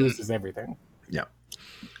Right. it loses everything. Yeah.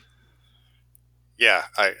 Yeah,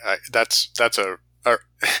 that's a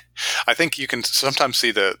I think you can sometimes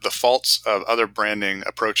see the faults of other branding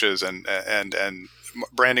approaches and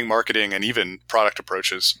branding, marketing, and even product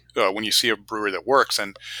approaches when you see a brewery that works.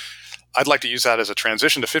 And I'd like to use that as a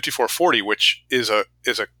transition to 5440, which is a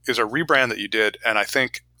rebrand that you did, and I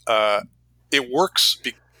think it works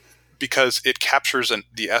because it captures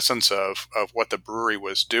the essence of what the brewery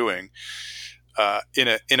was doing in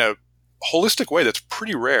a holistic way that's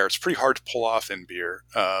pretty rare. It's pretty hard to pull off in beer,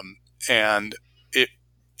 and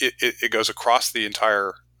it goes across the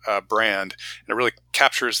entire brand, and it really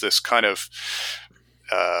captures this kind of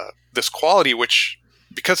this quality, which,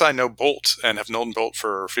 because I know Bolt and have known Bolt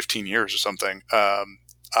for 15 years or something,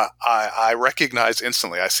 I recognize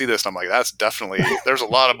instantly. I see this and I'm like, that's definitely, there's a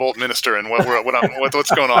lot of Bolt Minister in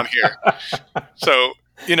what's going on here. So,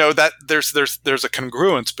 that there's a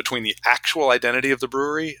congruence between the actual identity of the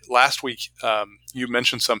brewery. Last week, you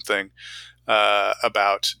mentioned something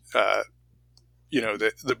about the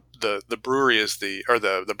brewery is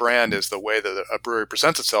the brand is the way that a brewery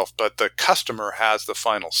presents itself, but the customer has the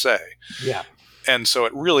final say. Yeah. And so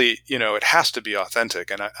it really, it has to be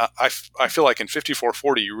authentic. And I feel like in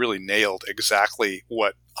 5440, you really nailed exactly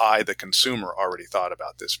what the consumer, already thought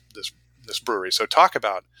about this brewery. So talk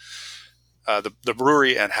about the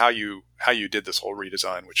brewery and how you did this whole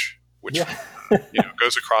redesign, which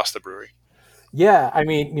goes across the brewery. Yeah, I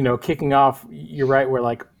mean, kicking off, you're right, where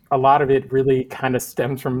like a lot of it really kind of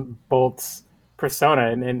stems from Bolt's persona,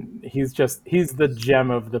 and he's the gem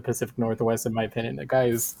of the Pacific Northwest, in my opinion. The guy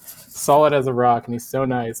is solid as a rock, and he's so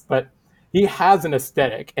nice, but he has an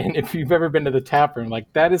aesthetic. And if you've ever been to the tap room,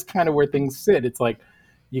 like that is kind of where things sit. It's like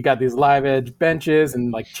you got these live edge benches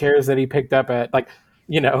and like chairs that he picked up at, like,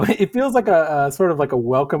 it feels like a sort of like a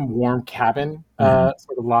welcome, warm cabin,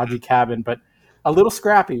 sort of lodgy cabin, but a little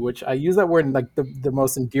scrappy, which I use that word in like the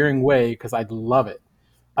most endearing way because I love it.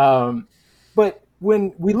 But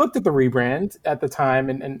when we looked at the rebrand at the time,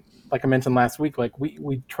 and like I mentioned last week, like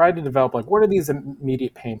we tried to develop like what are these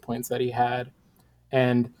immediate pain points that he had,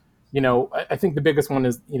 and I think the biggest one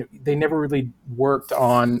is they never really worked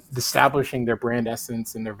on establishing their brand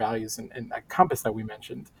essence and their values and that compass that we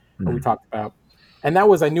mentioned or we talked about, and that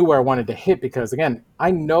was I knew where I wanted to hit because again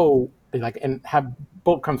I know like and have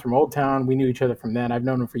Bolt comes from Old Town. We knew each other from then. I've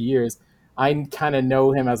known him for years. I kind of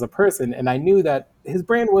know him as a person, and I knew that his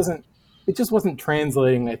brand just wasn't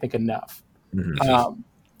translating, I think, enough. Mm-hmm.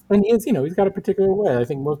 And he's got a particular way. I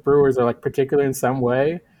think most brewers are like particular in some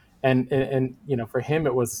way, and for him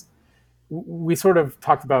it was. We sort of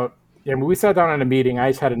talked about. We sat down in a meeting. I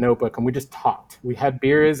just had a notebook, and we just talked. We had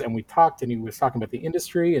beers, and we talked, and he was talking about the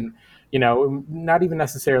industry, and not even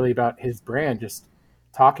necessarily about his brand, just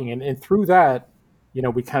talking, and through that,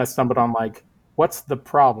 we kind of stumbled on like, what's the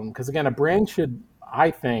problem? Because again, a brand should, I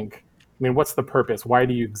think, I mean, what's the purpose? Why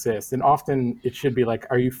do you exist? And often it should be like,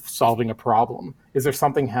 are you solving a problem? Is there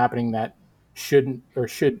something happening that shouldn't or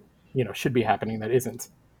should be happening that isn't?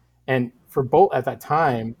 And for Bolt at that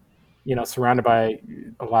time, surrounded by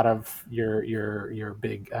a lot of your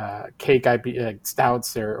big cake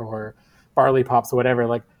stouts or barley pops or whatever,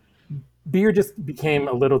 like beer just became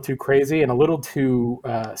a little too crazy and a little too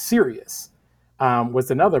serious. Was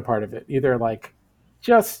another part of it. Either like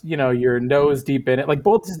just your nose deep in it. Like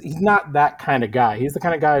Bolt, he's not that kind of guy. He's the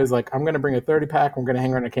kind of guy who's like, I'm going to bring a 30 pack. We're going to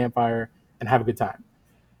hang around a campfire and have a good time.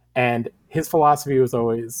 And his philosophy was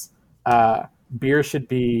always beer should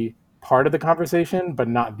be part of the conversation, but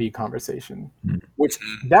not the conversation. Which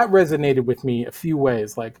that resonated with me a few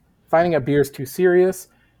ways. Like finding out beer is too serious,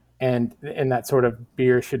 and that sort of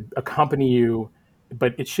beer should accompany you,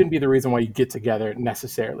 but it shouldn't be the reason why you get together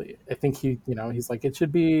necessarily. I think he's like, it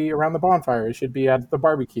should be around the bonfire. It should be at the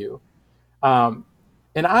barbecue.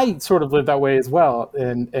 And I sort of live that way as well.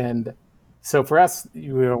 And so for us,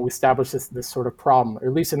 we established this sort of problem, or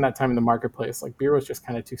at least in that time in the marketplace, like beer was just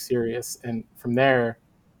kind of too serious. And from there,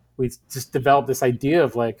 we just developed this idea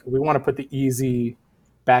of like, we want to put the easy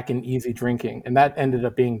back in easy drinking. And that ended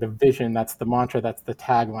up being the vision. That's the mantra. That's the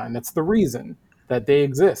tagline. That's the reason that they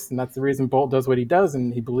exist. And that's the reason Bolt does what he does.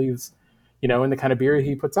 And he believes, in the kind of beer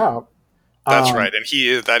he puts out. That's right. And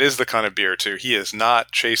that is the kind of beer too. He is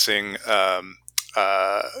not chasing,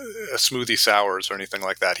 smoothie sours or anything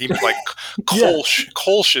like that. He like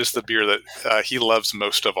Kolsch is the beer that he loves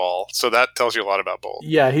most of all. So that tells you a lot about Bolt.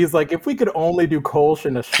 Yeah, he's like, if we could only do Kolsch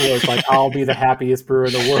and a Schlitz, like I'll be the happiest brewer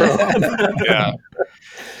in the world. Yeah.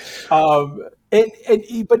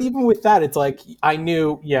 But even with that, it's like I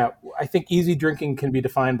knew. Yeah, I think easy drinking can be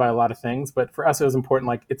defined by a lot of things, but for us, it was important.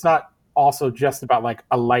 Like, it's not also just about like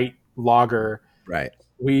a light lager. Right.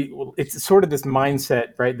 It's sort of this mindset,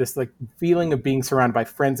 right? This like feeling of being surrounded by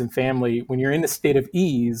friends and family. When you're in a state of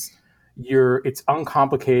ease, it's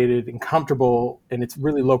uncomplicated and comfortable, and it's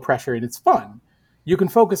really low pressure and it's fun. You can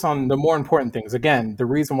focus on the more important things. Again, the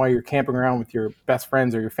reason why you're camping around with your best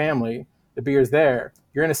friends or your family, the beer's there.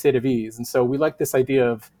 You're in a state of ease, and so we like this idea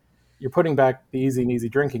of you're putting back the easy and easy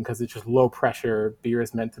drinking because it's just low pressure. Beer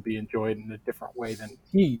is meant to be enjoyed in a different way than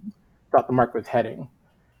he thought the market was heading.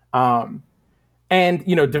 And,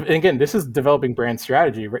 again, this is developing brand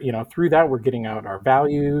strategy. Through that, we're getting out our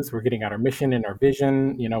values, we're getting out our mission and our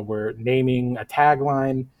vision, we're naming a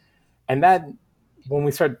tagline. And that, when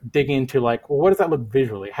we start digging into like, well, what does that look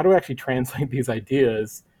visually? How do we actually translate these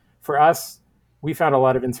ideas? For us, we found a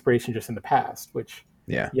lot of inspiration just in the past, which,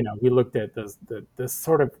 we looked at the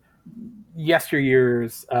sort of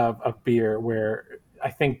yesteryears of beer, where I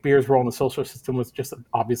think beer's role in the social system was just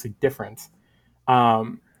obviously different.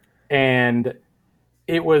 And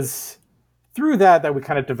it was through that we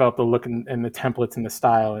kind of developed the look and the templates and the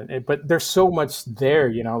style. But there's so much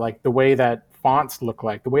there, like the way that fonts look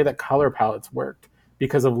like, the way that color palettes worked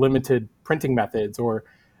because of limited printing methods, or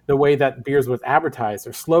the way that beers was advertised,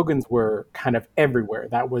 or slogans were kind of everywhere.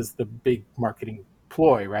 That was the big marketing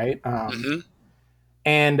ploy, right?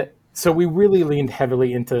 And so we really leaned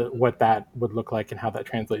heavily into what that would look like and how that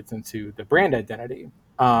translates into the brand identity.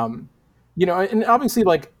 And obviously,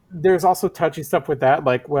 like, there's also touchy stuff with that.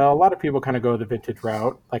 Like, well, a lot of people kind of go the vintage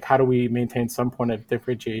route. Like, how do we maintain some point of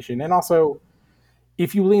differentiation? And also,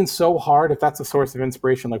 if you lean so hard, if that's a source of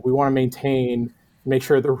inspiration, like, we want to make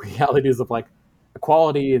sure the realities of like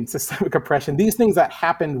equality and systemic oppression, these things that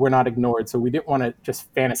happened were not ignored. So we didn't want to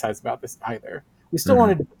just fantasize about this either. We still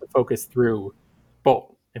wanted to put the focus through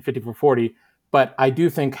Bolt and 5440. But I do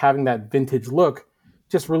think having that vintage look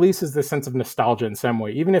just releases this sense of nostalgia in some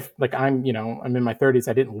way. Even if like I'm in my 30s,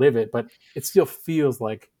 I didn't live it, but it still feels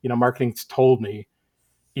like, marketing's told me,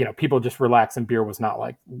 people just relax, and beer was not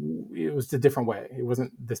like, it was a different way. It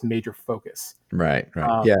wasn't this major focus. Right.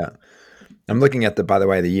 Yeah. I'm looking at by the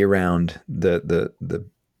way, the year round, the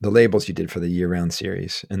labels you did for the year round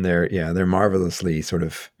series, and they're marvelously sort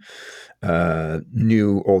of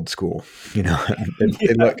new old school,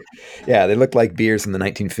 they look like beers in the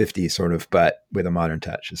 1950s sort of, but with a modern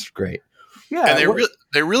touch. It's great. Yeah. And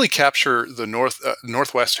they really capture the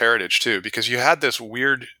Northwest heritage too, because you had this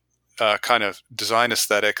weird kind of design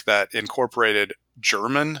aesthetic that incorporated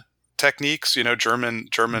German techniques,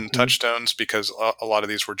 German touchstones, because a lot of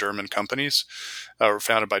these were German companies, were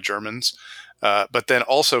founded by Germans. But then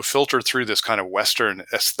also filtered through this kind of Western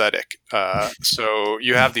aesthetic. So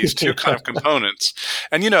you have these two kind of components.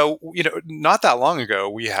 And, not that long ago,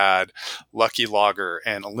 we had Lucky Lager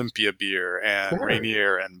and Olympia beer and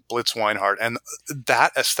Rainier and Blitz Weinhardt. And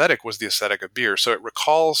that aesthetic was the aesthetic of beer. So it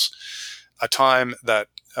recalls a time that,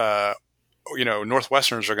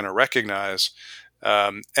 Northwesterners are going to recognize.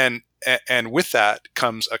 And with that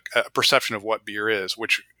comes a perception of what beer is,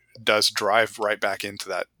 which does drive right back into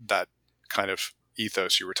that kind of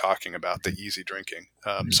ethos you were talking about, the easy drinking.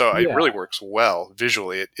 So it really works well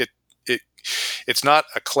visually. It's not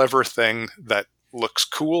a clever thing that looks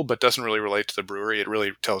cool but doesn't really relate to the brewery. It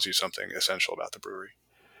really tells you something essential about the brewery.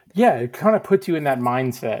 Yeah, it kind of puts you in that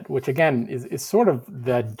mindset, which again is sort of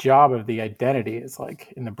the job of the identity. Is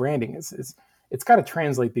like in the branding is it's got to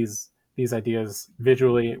translate these ideas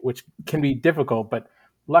visually, which can be difficult, but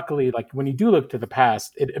luckily, like when you do look to the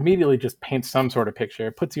past, it immediately just paints some sort of picture.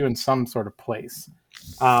 It puts you in some sort of place.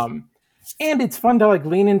 And it's fun to like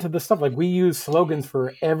lean into the stuff. Like we use slogans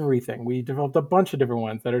for everything. We developed a bunch of different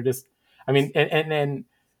ones that are just, and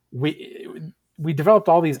we developed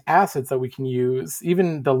all these assets that we can use.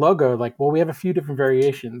 Even the logo, like, well, we have a few different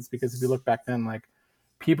variations because if you look back then, like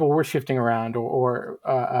people were shifting around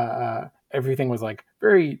everything was like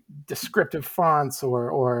very descriptive fonts,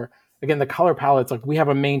 or again, the color palettes, like we have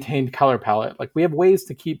a maintained color palette. Like we have ways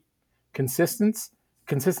to keep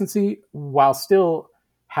consistency while still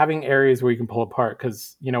having areas where you can pull apart.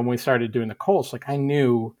 Because, when we started doing the Kolsch, like I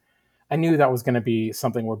knew that was going to be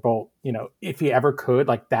something where Bolt, if he ever could,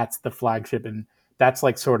 like that's the flagship, and that's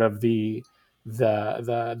like sort of the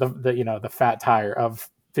fat tire of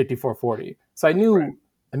 5440. So I knew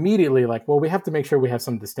immediately, like, well, we have to make sure we have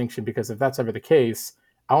some distinction, because if that's ever the case,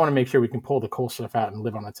 I want to make sure we can pull the Kolsch stuff out and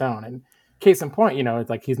live on its own. And case in point, it's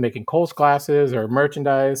like he's making Kolsch glasses or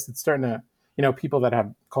merchandise. It's starting to, people that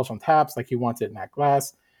have Kolsch on taps, like he wants it in that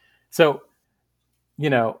glass. So,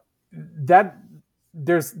 that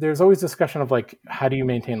there's always discussion of like, how do you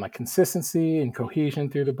maintain like consistency and cohesion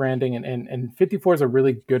through the branding? And 54 is a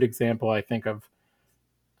really good example, I think, of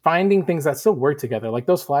finding things that still work together. Like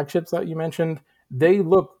those flagships that you mentioned, they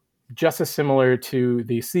look just as similar to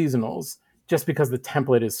the seasonals, just because the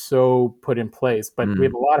template is so put in place, but we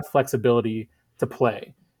have a lot of flexibility to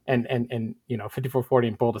play. And 5440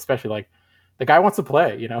 and Bolt, especially, like the guy wants to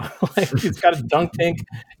play, like he's got a dunk tank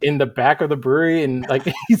in the back of the brewery, and like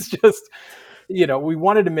he's just, we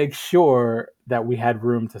wanted to make sure that we had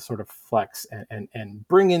room to sort of flex and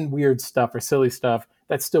bring in weird stuff or silly stuff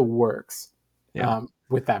that still works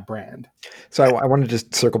with that brand. So I want to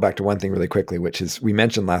just circle back to one thing really quickly, which is we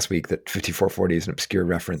mentioned last week that 5440 is an obscure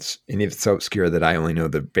reference, and it's so obscure that I only know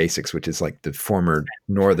the basics, which is like the former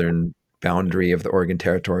northern boundary of the Oregon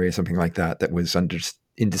Territory or something like that was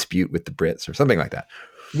in dispute with the Brits or something like that.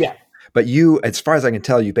 Yeah. But you, as far as I can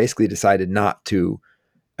tell, you basically decided not to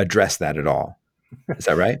address that at all. Is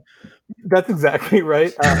that right? That's exactly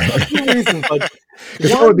right. A few reasons, like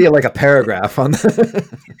that would be like a paragraph on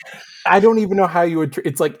the I don't even know how you would.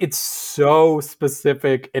 It's like, it's so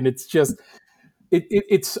specific, and it's just,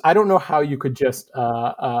 it's. I don't know how you could just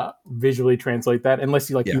visually translate that, unless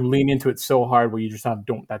you you lean into it so hard where you just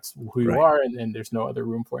that's who you are, and there's no other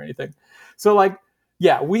room for anything. So like,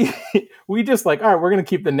 we just like, all right, we're gonna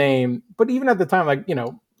keep the name, but even at the time, like,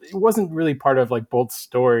 it wasn't really part of like Bolt's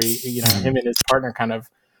story. Him and his partner kind of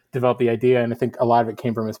developed the idea, and I think a lot of it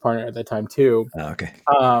came from his partner at that time too. Oh, okay.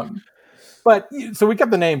 But so we kept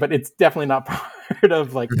the name, but it's definitely not part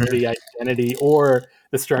of like the identity or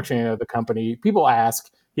the structuring of the company. People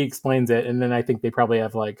ask, he explains it, and then I think they probably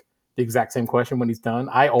have like the exact same question when he's done.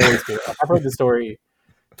 I always do. I've heard the story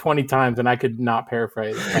 20 times, and I could not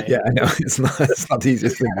paraphrase. Yeah, I know. It's not the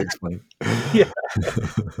easiest thing to explain. Yeah.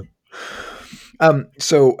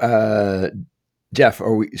 So, Jeff,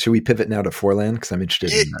 should we pivot now to Foreland? Because I'm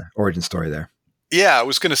interested in the origin story there. Yeah, I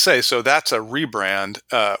was going to say, so that's a rebrand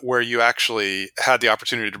where you actually had the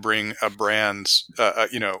opportunity to bring a brand's, a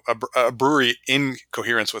brewery in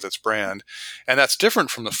coherence with its brand. And that's different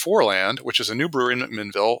from the Foreland, which is a new brewery in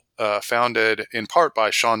McMinnville, founded in part by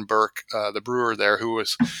Sean Burke, the brewer there, who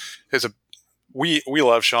we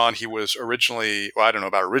love Sean. He was originally, well, I don't know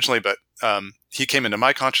about originally, but he came into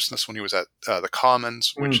my consciousness when he was at the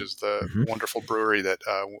Commons, which is the wonderful brewery that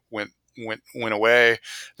went away.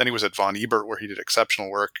 Then he was at Von Ebert, where he did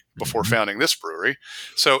exceptional work before founding this brewery.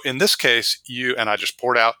 So in this case, and I just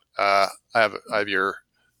poured out, I have your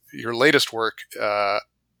latest work, and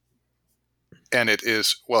it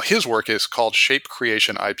is, well, his work is called Shape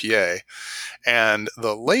Creation IPA, and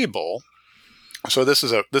the label. So this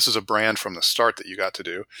is a brand from the start that you got to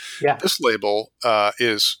do. Yeah. This label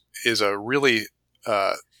is a really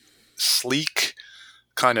sleek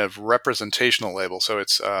kind of representational label. So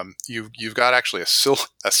it's you've got actually a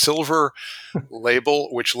silver label,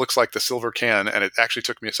 which looks like the silver can, and it actually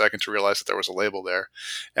took me a second to realize that there was a label there.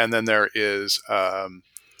 And then there is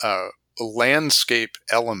landscape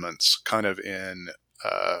elements, kind of in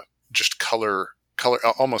just color,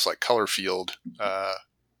 almost like color field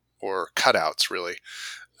or cutouts, really.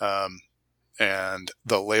 And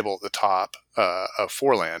the label at the top of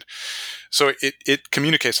Foreland. So it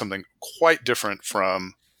communicates something quite different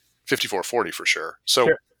from 5440 for sure. So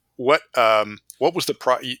sure. What was the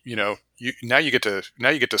now you get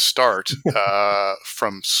to start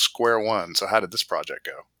from square one. So how did this project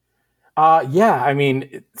go? Yeah, I mean,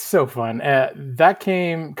 it's so fun. That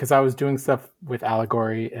came because I was doing stuff with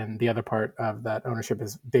Allegory, and the other part of that ownership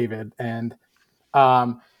is David. And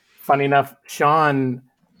funny enough, Sean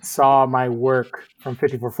saw my work from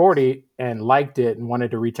 5440 and liked it and wanted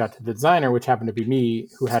to reach out to the designer, which happened to be me,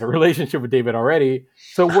 who had a relationship with David already.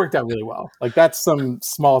 So it worked out really well. Like, that's some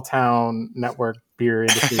small town network beer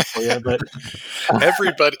industry for you. But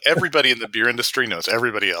everybody in the beer industry knows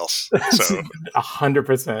everybody else. So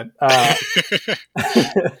 100%.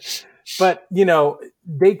 But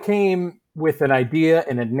they came with an idea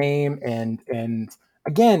and a name, and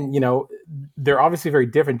again, they're obviously very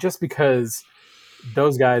different just because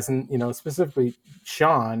those guys, and specifically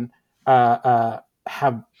Sean,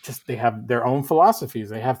 they have their own philosophies.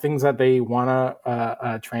 They have things that they want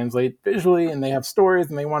to translate visually, and they have stories,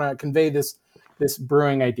 and they want to convey this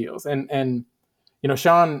brewing ideals. And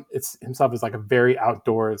Sean himself is like a very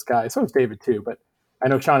outdoors guy. So is David too, but I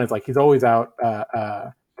know Sean is like, he's always out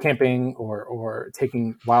camping or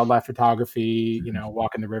taking wildlife photography,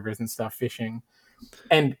 walking the rivers and stuff, fishing.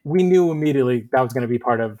 And we knew immediately that was going to be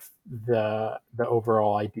part of the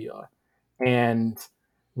overall idea. And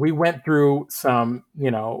we went through some,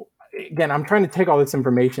 again, I'm trying to take all this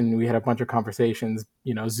information. We had a bunch of conversations,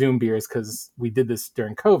 Zoom beers, because we did this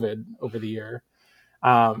during COVID over the year.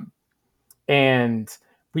 And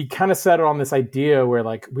we kind of settled on this idea where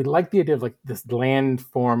like, we like the idea of like this land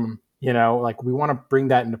form, like we want to bring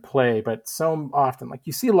that into play, but so often, like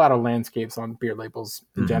you see a lot of landscapes on beer labels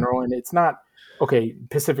in general, and it's not, okay,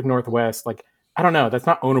 Pacific Northwest, like, I don't know, that's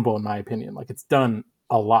not ownable in my opinion. Like it's done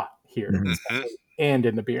a lot here and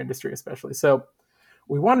in the beer industry, especially. So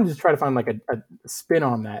we wanted to try to find like a spin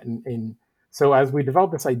on that. And so as we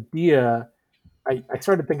developed this idea, I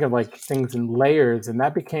started thinking of like things in layers, and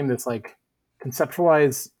that became this like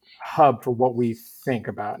conceptualized hub for what we think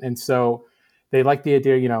about. And so they like the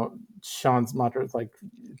idea, Sean's mantra is like,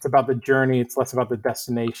 it's about the journey, it's less about the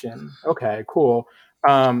destination. Okay, cool.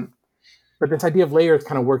 But this idea of layers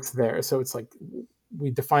kind of works there. So it's like we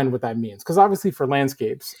define what that means. Because obviously for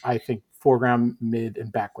landscapes, I think foreground, mid,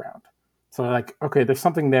 and background. So like, okay, there's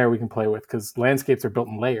something there we can play with because landscapes are built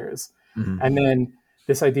in layers. And then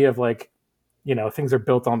this idea of like, things are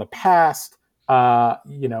built on the past,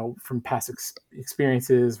 from past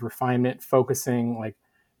experiences, refinement, focusing, like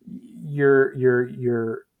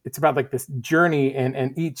it's about like this journey,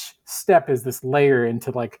 and each step is this layer into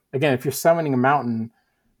like, again, if you're summoning a mountain,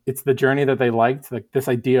 it's the journey that they liked, like this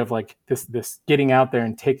idea of like this getting out there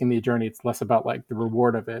and taking the journey. It's less about like the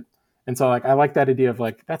reward of it. And so like, I like that idea of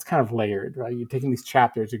like, that's kind of layered, right? You're taking these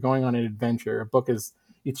chapters, you're going on an adventure. A book is,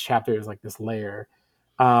 each chapter is like this layer.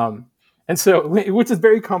 And so, which is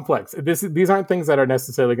very complex. These aren't things that are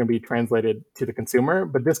necessarily going to be translated to the consumer,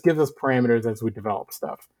 but this gives us parameters as we develop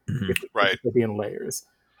stuff. Right. It be in layers,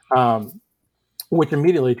 which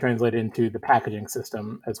immediately translate into the packaging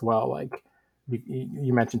system as well. Like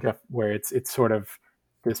you mentioned, Jeff, where it's sort of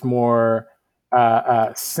this more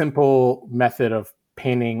simple method of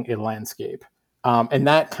painting a landscape. And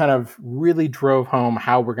that kind of really drove home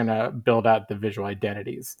how we're going to build out the visual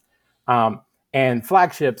identities. And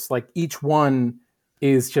flagships, like each one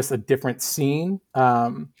is just a different scene,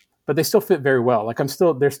 but they still fit very well. Like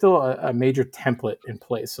there's still a major template in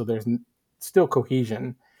place. So there's still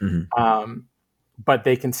cohesion, but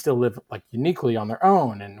they can still live like uniquely on their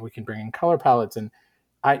own, and we can bring in color palettes. And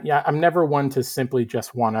I'm never one to simply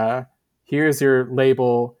just here's your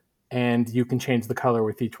label and you can change the color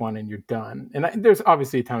with each one and you're done. And there's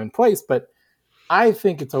obviously a time and place, but I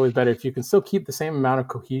think it's always better if you can still keep the same amount of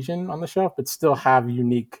cohesion on the shelf, but still have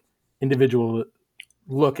unique individual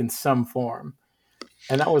look in some form.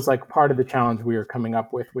 And that was like part of the challenge we were coming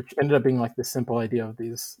up with, which ended up being like the simple idea of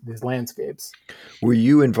these landscapes. Were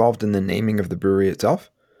you involved in the naming of the brewery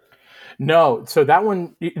itself? No. So that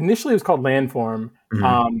one initially was called Landform,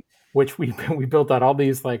 which we built out all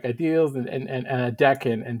these like ideas and a deck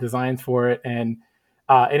and designs for it. And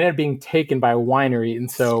it ended up being taken by a winery.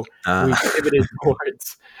 And so we pivoted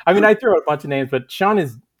towards, I mean, I threw out a bunch of names, but Sean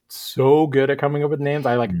is so good at coming up with names.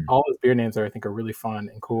 I like all his beer names I think are really fun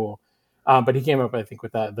and cool. But he came up, I think,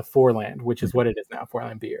 with the Foreland, which is what it is now,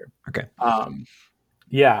 Foreland beer. Okay.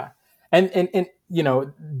 Yeah. And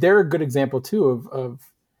they're a good example too of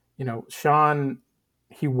Sean,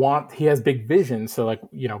 he has big vision. So like,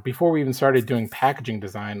 before we even started doing packaging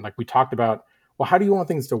design, like we talked about, well, how do you want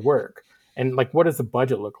things to work? And like, what does the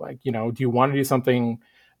budget look like? Do you want to do something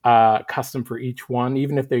custom for each one?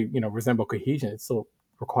 Even if they, resemble cohesion, it still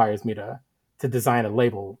requires me to design a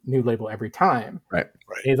new label every time. Right.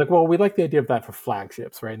 And he's like, well, we like the idea of that for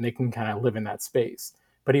flagships, right? And they can kind of live in that space.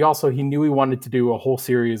 But he knew he wanted to do a whole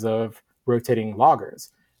series of rotating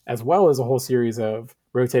lagers, as well as a whole series of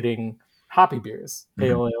rotating hoppy beers,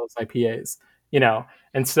 pale ales, IPAs,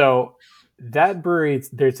 And so that brewery,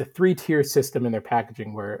 there's a 3-tier system in their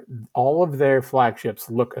packaging where all of their flagships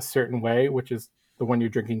look a certain way, which is the one you're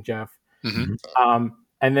drinking, Jeff.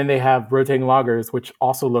 And then they have rotating lagers, which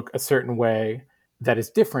also look a certain way that is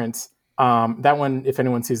different. That one, if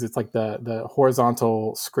anyone sees, it's like the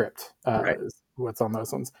horizontal script, is what's on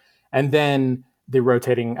those ones. And then the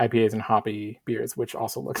rotating IPAs and hoppy beers, which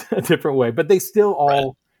also look a different way, but they still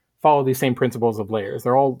all follow these same principles of layers.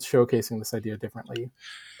 They're all showcasing this idea differently.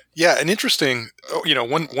 Yeah, and interesting.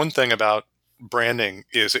 One thing about branding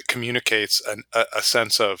is it communicates a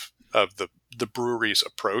sense of the brewery's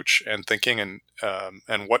approach and thinking, and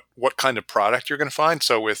what kind of product you're going to find.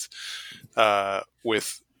 So with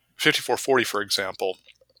 5440, for example,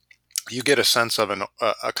 you get a sense of a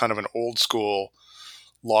kind of an old school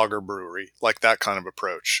lager brewery, like that kind of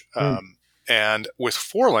approach. And with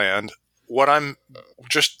Foreland, what I'm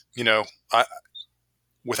just,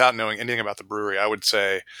 without knowing anything about the brewery, I would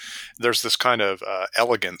say there's this kind of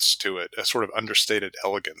elegance to it, a sort of understated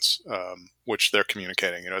elegance, which they're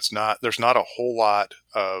communicating. There's not a whole lot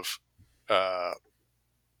of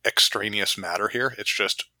extraneous matter here. It's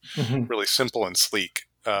just really simple and sleek,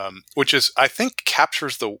 which is, I think,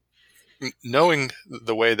 captures knowing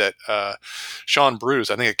the way that Sean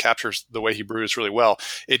brews. I think it captures the way he brews really well.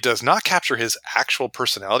 It does not capture his actual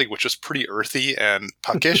personality, which is pretty earthy and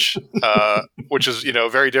puckish, which is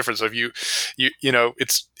very different. So if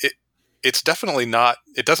it's definitely not.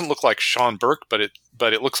 It doesn't look like Sean Burke, but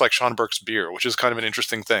it looks like Sean Burke's beer, which is kind of an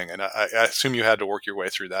interesting thing. And I assume you had to work your way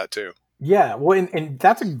through that too. Yeah, well, and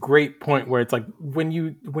that's a great point where it's like when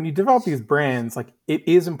you develop these brands, like it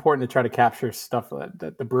is important to try to capture stuff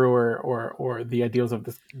that the brewer or the ideals of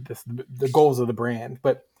the goals of the brand,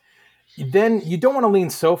 but then you don't want to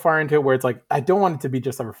lean so far into it where it's like, I don't want it to be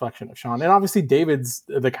just a reflection of Sean. And obviously David's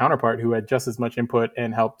the counterpart who had just as much input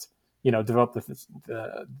and helped develop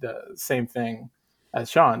the same thing as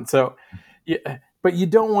Sean. So, yeah, but you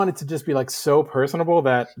don't want it to just be like so personable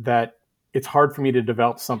that it's hard for me to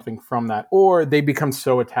develop something from that, or they become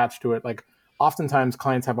so attached to it. Like oftentimes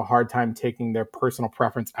clients have a hard time taking their personal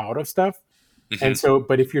preference out of stuff. Mm-hmm. And so,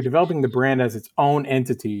 but if you're developing the brand as its own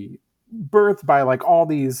entity, birthed by like all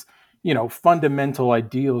these, fundamental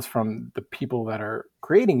ideals from the people that are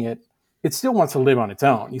creating it, it still wants to live on its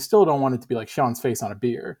own. You still don't want it to be like Sean's face on a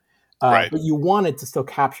beer, right. But you want it to still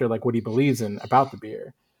capture like what he believes in about the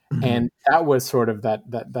beer. Mm-hmm. And that was sort of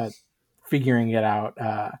that figuring it out.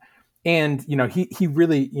 And, he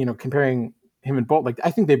really, comparing him and Bolt, like, I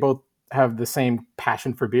think they both have the same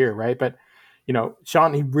passion for beer, right? But,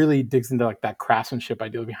 Sean, he really digs into like that craftsmanship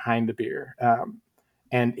ideal behind the beer.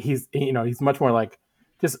 And he's much more like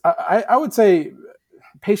just, I would say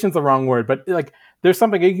patience the wrong word, but like there's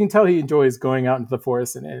something you can tell he enjoys going out into the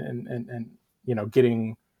forest and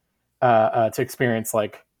getting to experience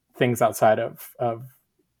like things outside of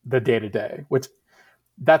the day to day, which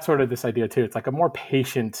that's sort of this idea too. It's like a more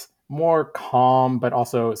patient, more calm, but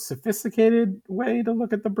also sophisticated way to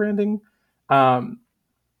look at the branding. But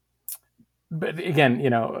again,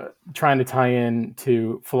 trying to tie in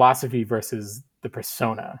to philosophy versus the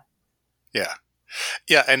persona. Yeah.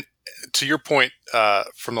 Yeah. And to your point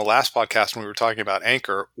from the last podcast when we were talking about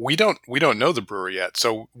Anchor, we don't know the brewery yet,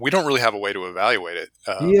 so we don't really have a way to evaluate it.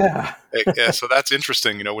 Yeah. So that's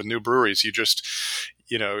interesting. With new breweries, you just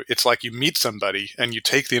it's like you meet somebody and you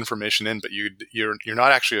take the information in, but you're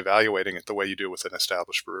not actually evaluating it the way you do with an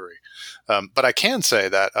established brewery. But I can say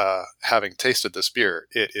that having tasted this beer,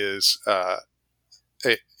 it is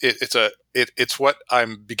it's what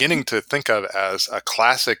I'm beginning to think of as a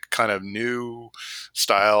classic kind of new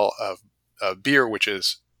style of beer, which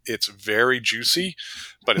is it's very juicy,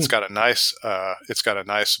 but it's got a nice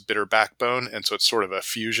bitter backbone, and so it's sort of a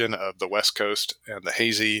fusion of the West Coast and the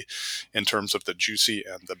hazy in terms of the juicy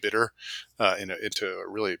and the bitter into a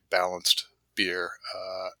really balanced beer,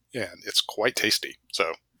 and it's quite tasty.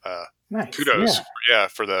 So nice. Kudos,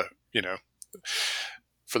 for the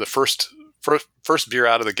for the first beer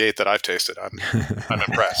out of the gate that I've tasted. I'm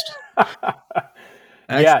impressed.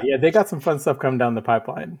 Yeah, they got some fun stuff coming down the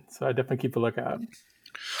pipeline, so I definitely keep a lookout.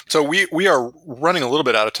 So we are running a little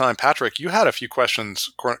bit out of time. Patrick, you had a few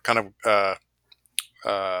questions, kind of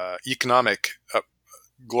economic,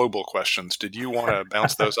 global questions. Did you want to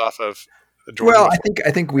bounce those off of Jordan? Well,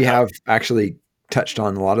 I think we have actually touched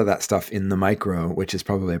on a lot of that stuff in the micro, which is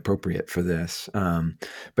probably appropriate for this.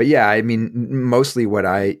 But yeah, I mean, mostly what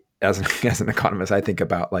I, as an economist, I think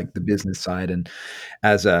about like the business side, and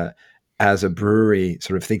as a brewery,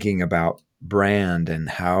 sort of thinking about brand and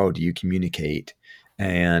how do you communicate,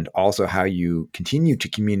 and also how you continue to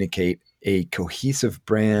communicate a cohesive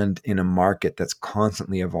brand in a market that's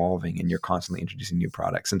constantly evolving and you're constantly introducing new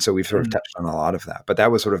products. And so we've sort of touched on a lot of that, but that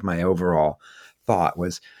was sort of my overall thought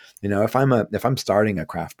was, if I'm starting a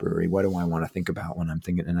craft brewery, what do I want to think about when I'm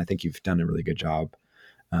thinking? And I think you've done a really good job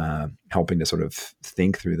helping to sort of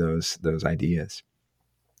think through those ideas.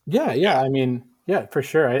 Yeah. I mean, yeah, for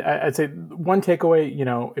sure. I'd say one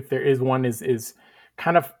takeaway, if there is one, is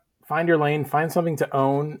kind of find your lane, find something to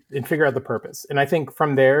own, and figure out the purpose. And I think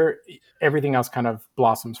from there, everything else kind of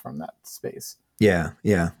blossoms from that space. Yeah.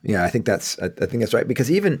 I think that's right. Because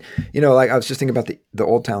even, like I was just thinking about the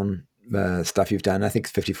Old Town stuff you've done. I think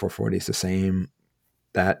 5440 is the same.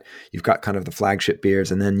 That you've got kind of the flagship beers,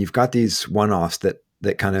 and then you've got these one-offs that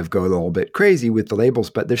kind of go a little bit crazy with the labels,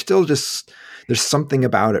 but there's still there's something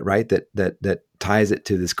about it, right? That ties it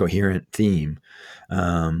to this coherent theme.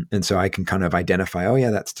 And so I can kind of identify, oh yeah,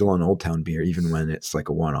 that's still an Old Town beer, even when it's like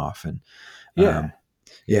a one-off. And so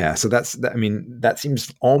that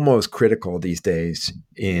seems almost critical these days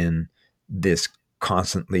in this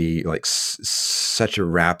constantly like such a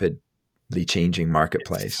rapidly changing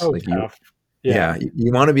marketplace. So like tough. Yeah,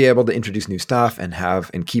 you want to be able to introduce new stuff and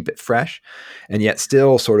keep it fresh, and yet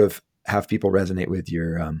still sort of have people resonate with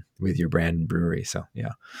your brand and brewery. So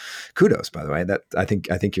yeah, kudos, by the way. That I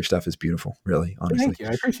think your stuff is beautiful, really, honestly. Thank you,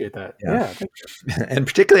 I appreciate that. Yeah, thank you. And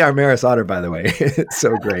particularly our Maris Otter, by the way, it's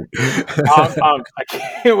so great. I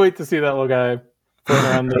can't wait to see that little guy floating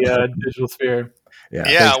around the digital sphere.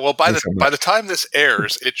 Yeah. Well, by the time this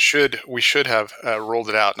airs, we should have rolled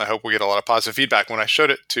it out, and I hope we get a lot of positive feedback. When I showed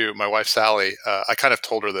it to my wife Sally, I kind of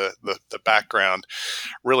told her the background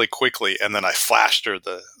really quickly, and then I flashed her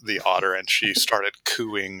the otter, and she started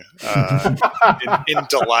cooing in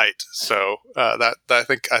delight. So I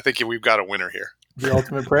think we've got a winner here. The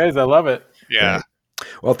ultimate praise. I love it. Yeah. Right.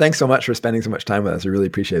 Well, thanks so much for spending so much time with us. I really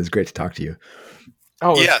appreciate it. It's great to talk to you.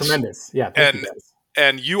 Oh, it's tremendous. Yeah. Thank you guys.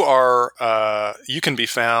 And you can be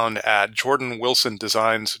found at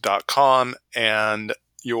jordanwilsondesigns.com, and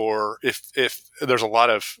if there's a lot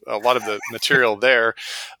of the material there.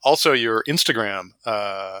 Also, your Instagram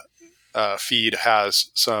feed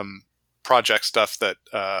has some project stuff that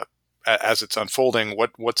as it's unfolding.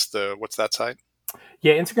 What's that site?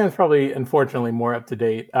 Yeah, Instagram is probably unfortunately more up to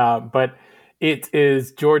date, but it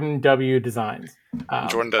is Jordan W Designs.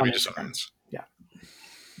 Jordan W Designs. Yeah.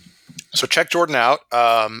 So check Jordan out,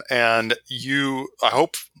 and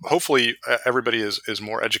hopefully everybody is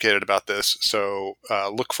more educated about this. So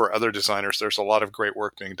look for other designers. There's a lot of great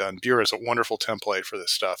work being done. Beer is a wonderful template for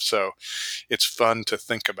this stuff, so it's fun to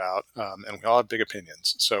think about, and we all have big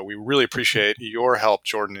opinions. So we really appreciate your help,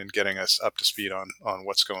 Jordan, in getting us up to speed on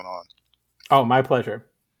what's going on. Oh, my pleasure.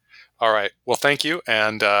 All right. Well, thank you,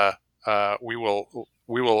 and we will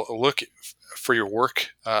look for your work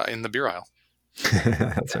in the beer aisle.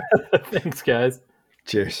 That's right. Thanks, guys.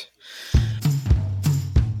 Cheers.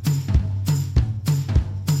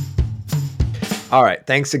 All right.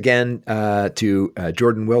 Thanks again to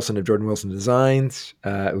Jordan Wilson of Jordan Wilson Designs.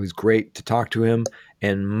 It was great to talk to him.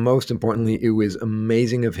 And most importantly, it was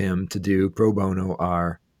amazing of him to do pro bono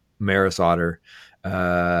our Maris Otter,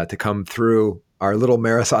 to come through our little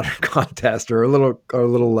Maris Otter contest or a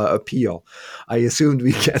little appeal. I assumed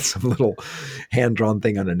we get some little hand-drawn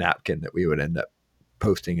thing on a napkin that we would end up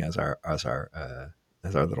posting as our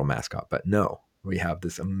little mascot. But no, we have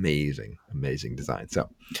this amazing design. So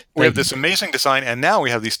we have this amazing design, and now we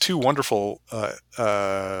have these two wonderful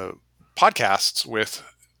podcasts with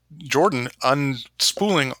Jordan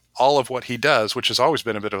unspooling all of what he does, which has always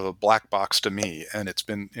been a bit of a black box to me, and it's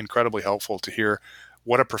been incredibly helpful to hear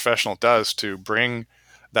what a professional does to bring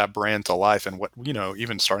that brand to life, and what,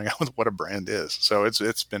 even starting out with what a brand is. So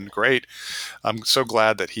it's been great. I'm so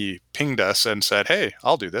glad that he pinged us and said, "Hey,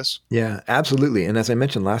 I'll do this." Yeah, absolutely. And as I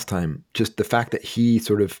mentioned last time, just the fact that he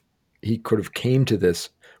sort of came to this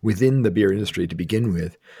within the beer industry to begin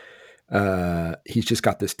with, he's just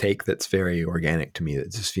got this take that's very organic to me.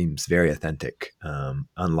 That just seems very authentic,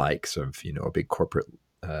 unlike sort of, a big corporate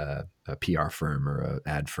a PR firm or an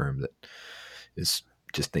ad firm that is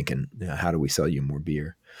just thinking, how do we sell you more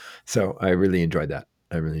beer? So I really enjoyed that.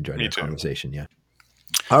 I really enjoyed that conversation. Yeah.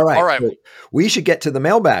 All right. So we should get to the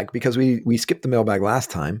mailbag because we skipped the mailbag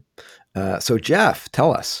last time. So Jeff,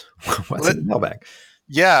 tell us what's in the mailbag.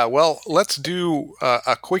 Yeah, well, let's do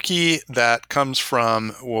a quickie that comes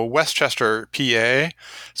from Westchester, PA.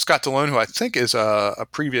 Scott DeLone, who I think is a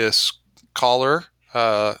previous caller,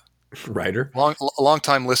 writer,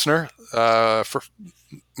 long-time listener, for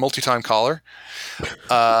multi-time caller,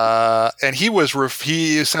 and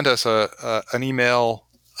he sent us an email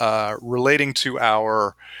relating to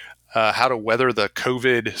our how to weather the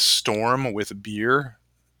COVID storm with beer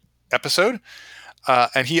episode.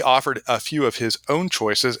 And he offered a few of his own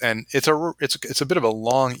choices, and it's a bit of a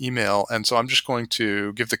long email, and so I'm just going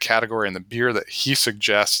to give the category and the beer that he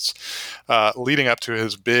suggests, leading up to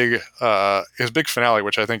his big finale,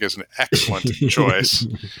 which I think is an excellent choice.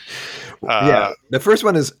 Yeah, the first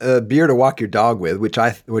one is a beer to walk your dog with, which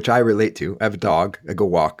I relate to. I have a dog. I go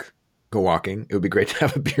walking. It would be great to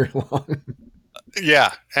have a beer along.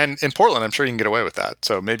 Yeah, and in Portland, I'm sure you can get away with that.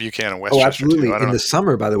 So maybe you can in Oh, Westchester absolutely. too. I don't In know. the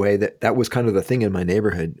summer, by the way, that was kind of the thing in my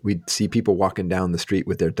neighborhood. We'd see people walking down the street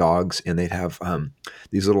with their dogs, and they'd have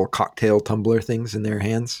these little cocktail tumbler things in their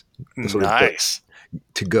hands, the sort of Nice.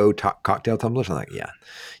 to-go cocktail tumblers. I'm like, yeah,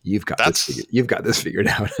 you've got this. You've got this figured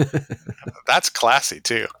out. That's classy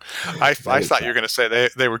too. I That is thought you were going to say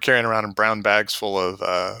they were carrying around in brown bags full of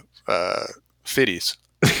 50s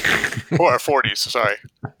or 40s. Sorry,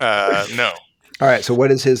 no. All right. So what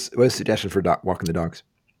is his suggestion for walking the dogs?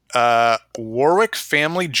 Warwick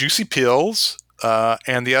Family Juicy Pills,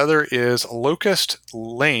 and the other is Locust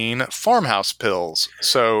Lane Farmhouse Pills.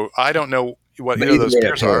 So I don't know what either of those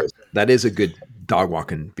beers are. That is a good dog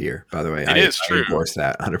walking beer, by the way. It is true. I endorse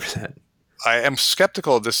that 100%. I am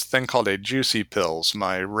skeptical of this thing called a Juicy Pills.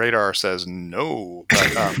 My radar says no,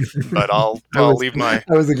 but I'll leave my.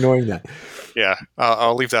 I was ignoring that. Yeah,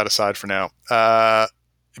 I'll leave that aside for now.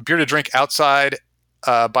 Beer to drink outside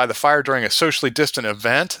by the fire during a socially distant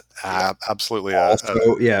event. Absolutely.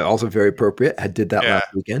 Also very appropriate. I did that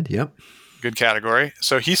last weekend. Yep. Good category.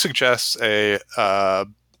 So he suggests a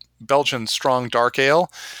Belgian strong dark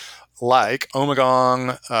ale like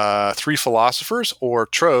Ommegang Three Philosophers or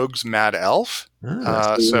Troegs Mad Elf.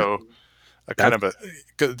 So kind of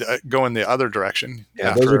go in the other direction.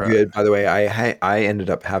 Yeah, those are good. By the way, I ended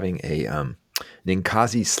up having a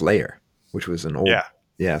Ninkasi Slayer, which was an old.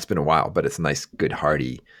 Yeah, it's been a while, but it's a nice, good,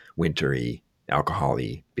 hearty, wintry,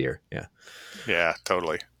 alcohol-y beer. Yeah. Yeah,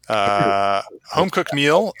 totally. Home cooked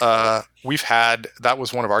meal. We've had, that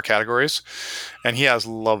was one of our categories. And he has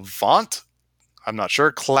Levant. I'm not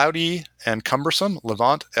sure. Cloudy and cumbersome.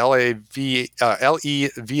 Levant, Levante.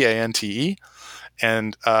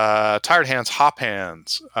 And Tired Hands Hop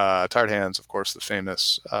Hands. Tired Hands, of course, the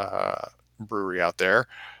famous brewery out there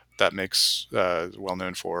that makes well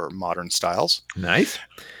known for modern styles. Nice.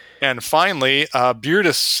 And finally, beer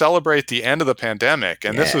to celebrate the end of the pandemic.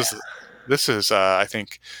 And this is I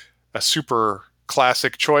think a super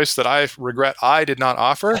classic choice that I regret I did not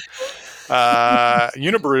offer.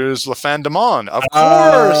 Unibrew's Le Fan de Monde, of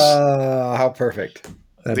course. How perfect.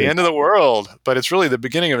 The end of the world, but it's really the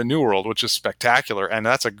beginning of a new world, which is spectacular, and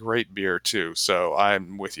that's a great beer too. So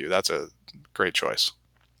I'm with you. That's a great choice.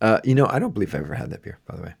 I don't believe I've ever had that beer,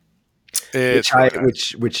 by the way.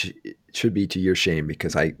 Which should be to your shame,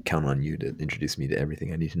 because I count on you to introduce me to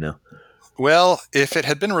everything I need to know. Well, if it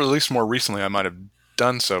had been released more recently, I might have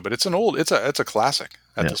done so. But it's a classic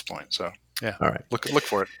at this point. So yeah, all right, look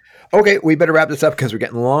for it. Okay, we better wrap this up because we're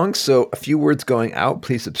getting long. So a few words going out.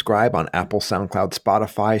 Please subscribe on Apple, SoundCloud,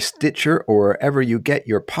 Spotify, Stitcher, or wherever you get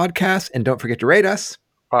your podcasts. And don't forget to rate us.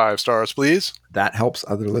 5 stars, please. That helps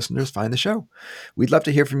other listeners find the show. We'd love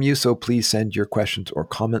to hear from you, so please send your questions or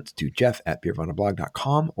comments to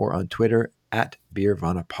jeff@beervanablog.com or on Twitter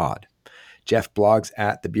 @beervanapod. Jeff blogs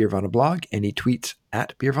at the Beervana blog, and he tweets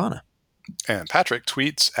at Beervana. And Patrick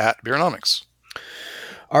tweets at Beeronomics.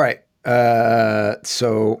 All right.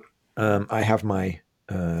 So I have my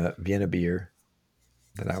Vienna beer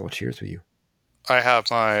that I will cheers with you. I have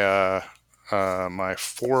my my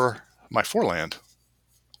Foreland.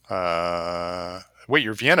 Wait,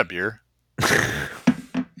 your Vienna beer?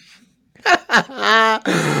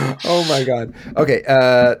 Oh my God. Okay.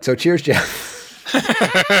 So cheers, Jeff.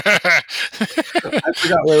 I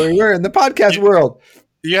forgot where we were in the podcast world.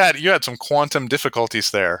 You had some quantum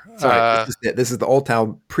difficulties there. Sorry, this is the Old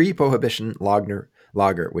Town pre-prohibition lager,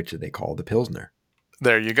 which they call the Pilsner.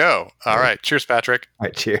 There you go. All right. Cheers, Patrick. All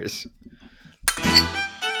right. Cheers.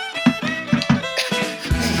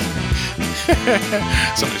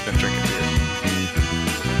 Somebody's been drinking.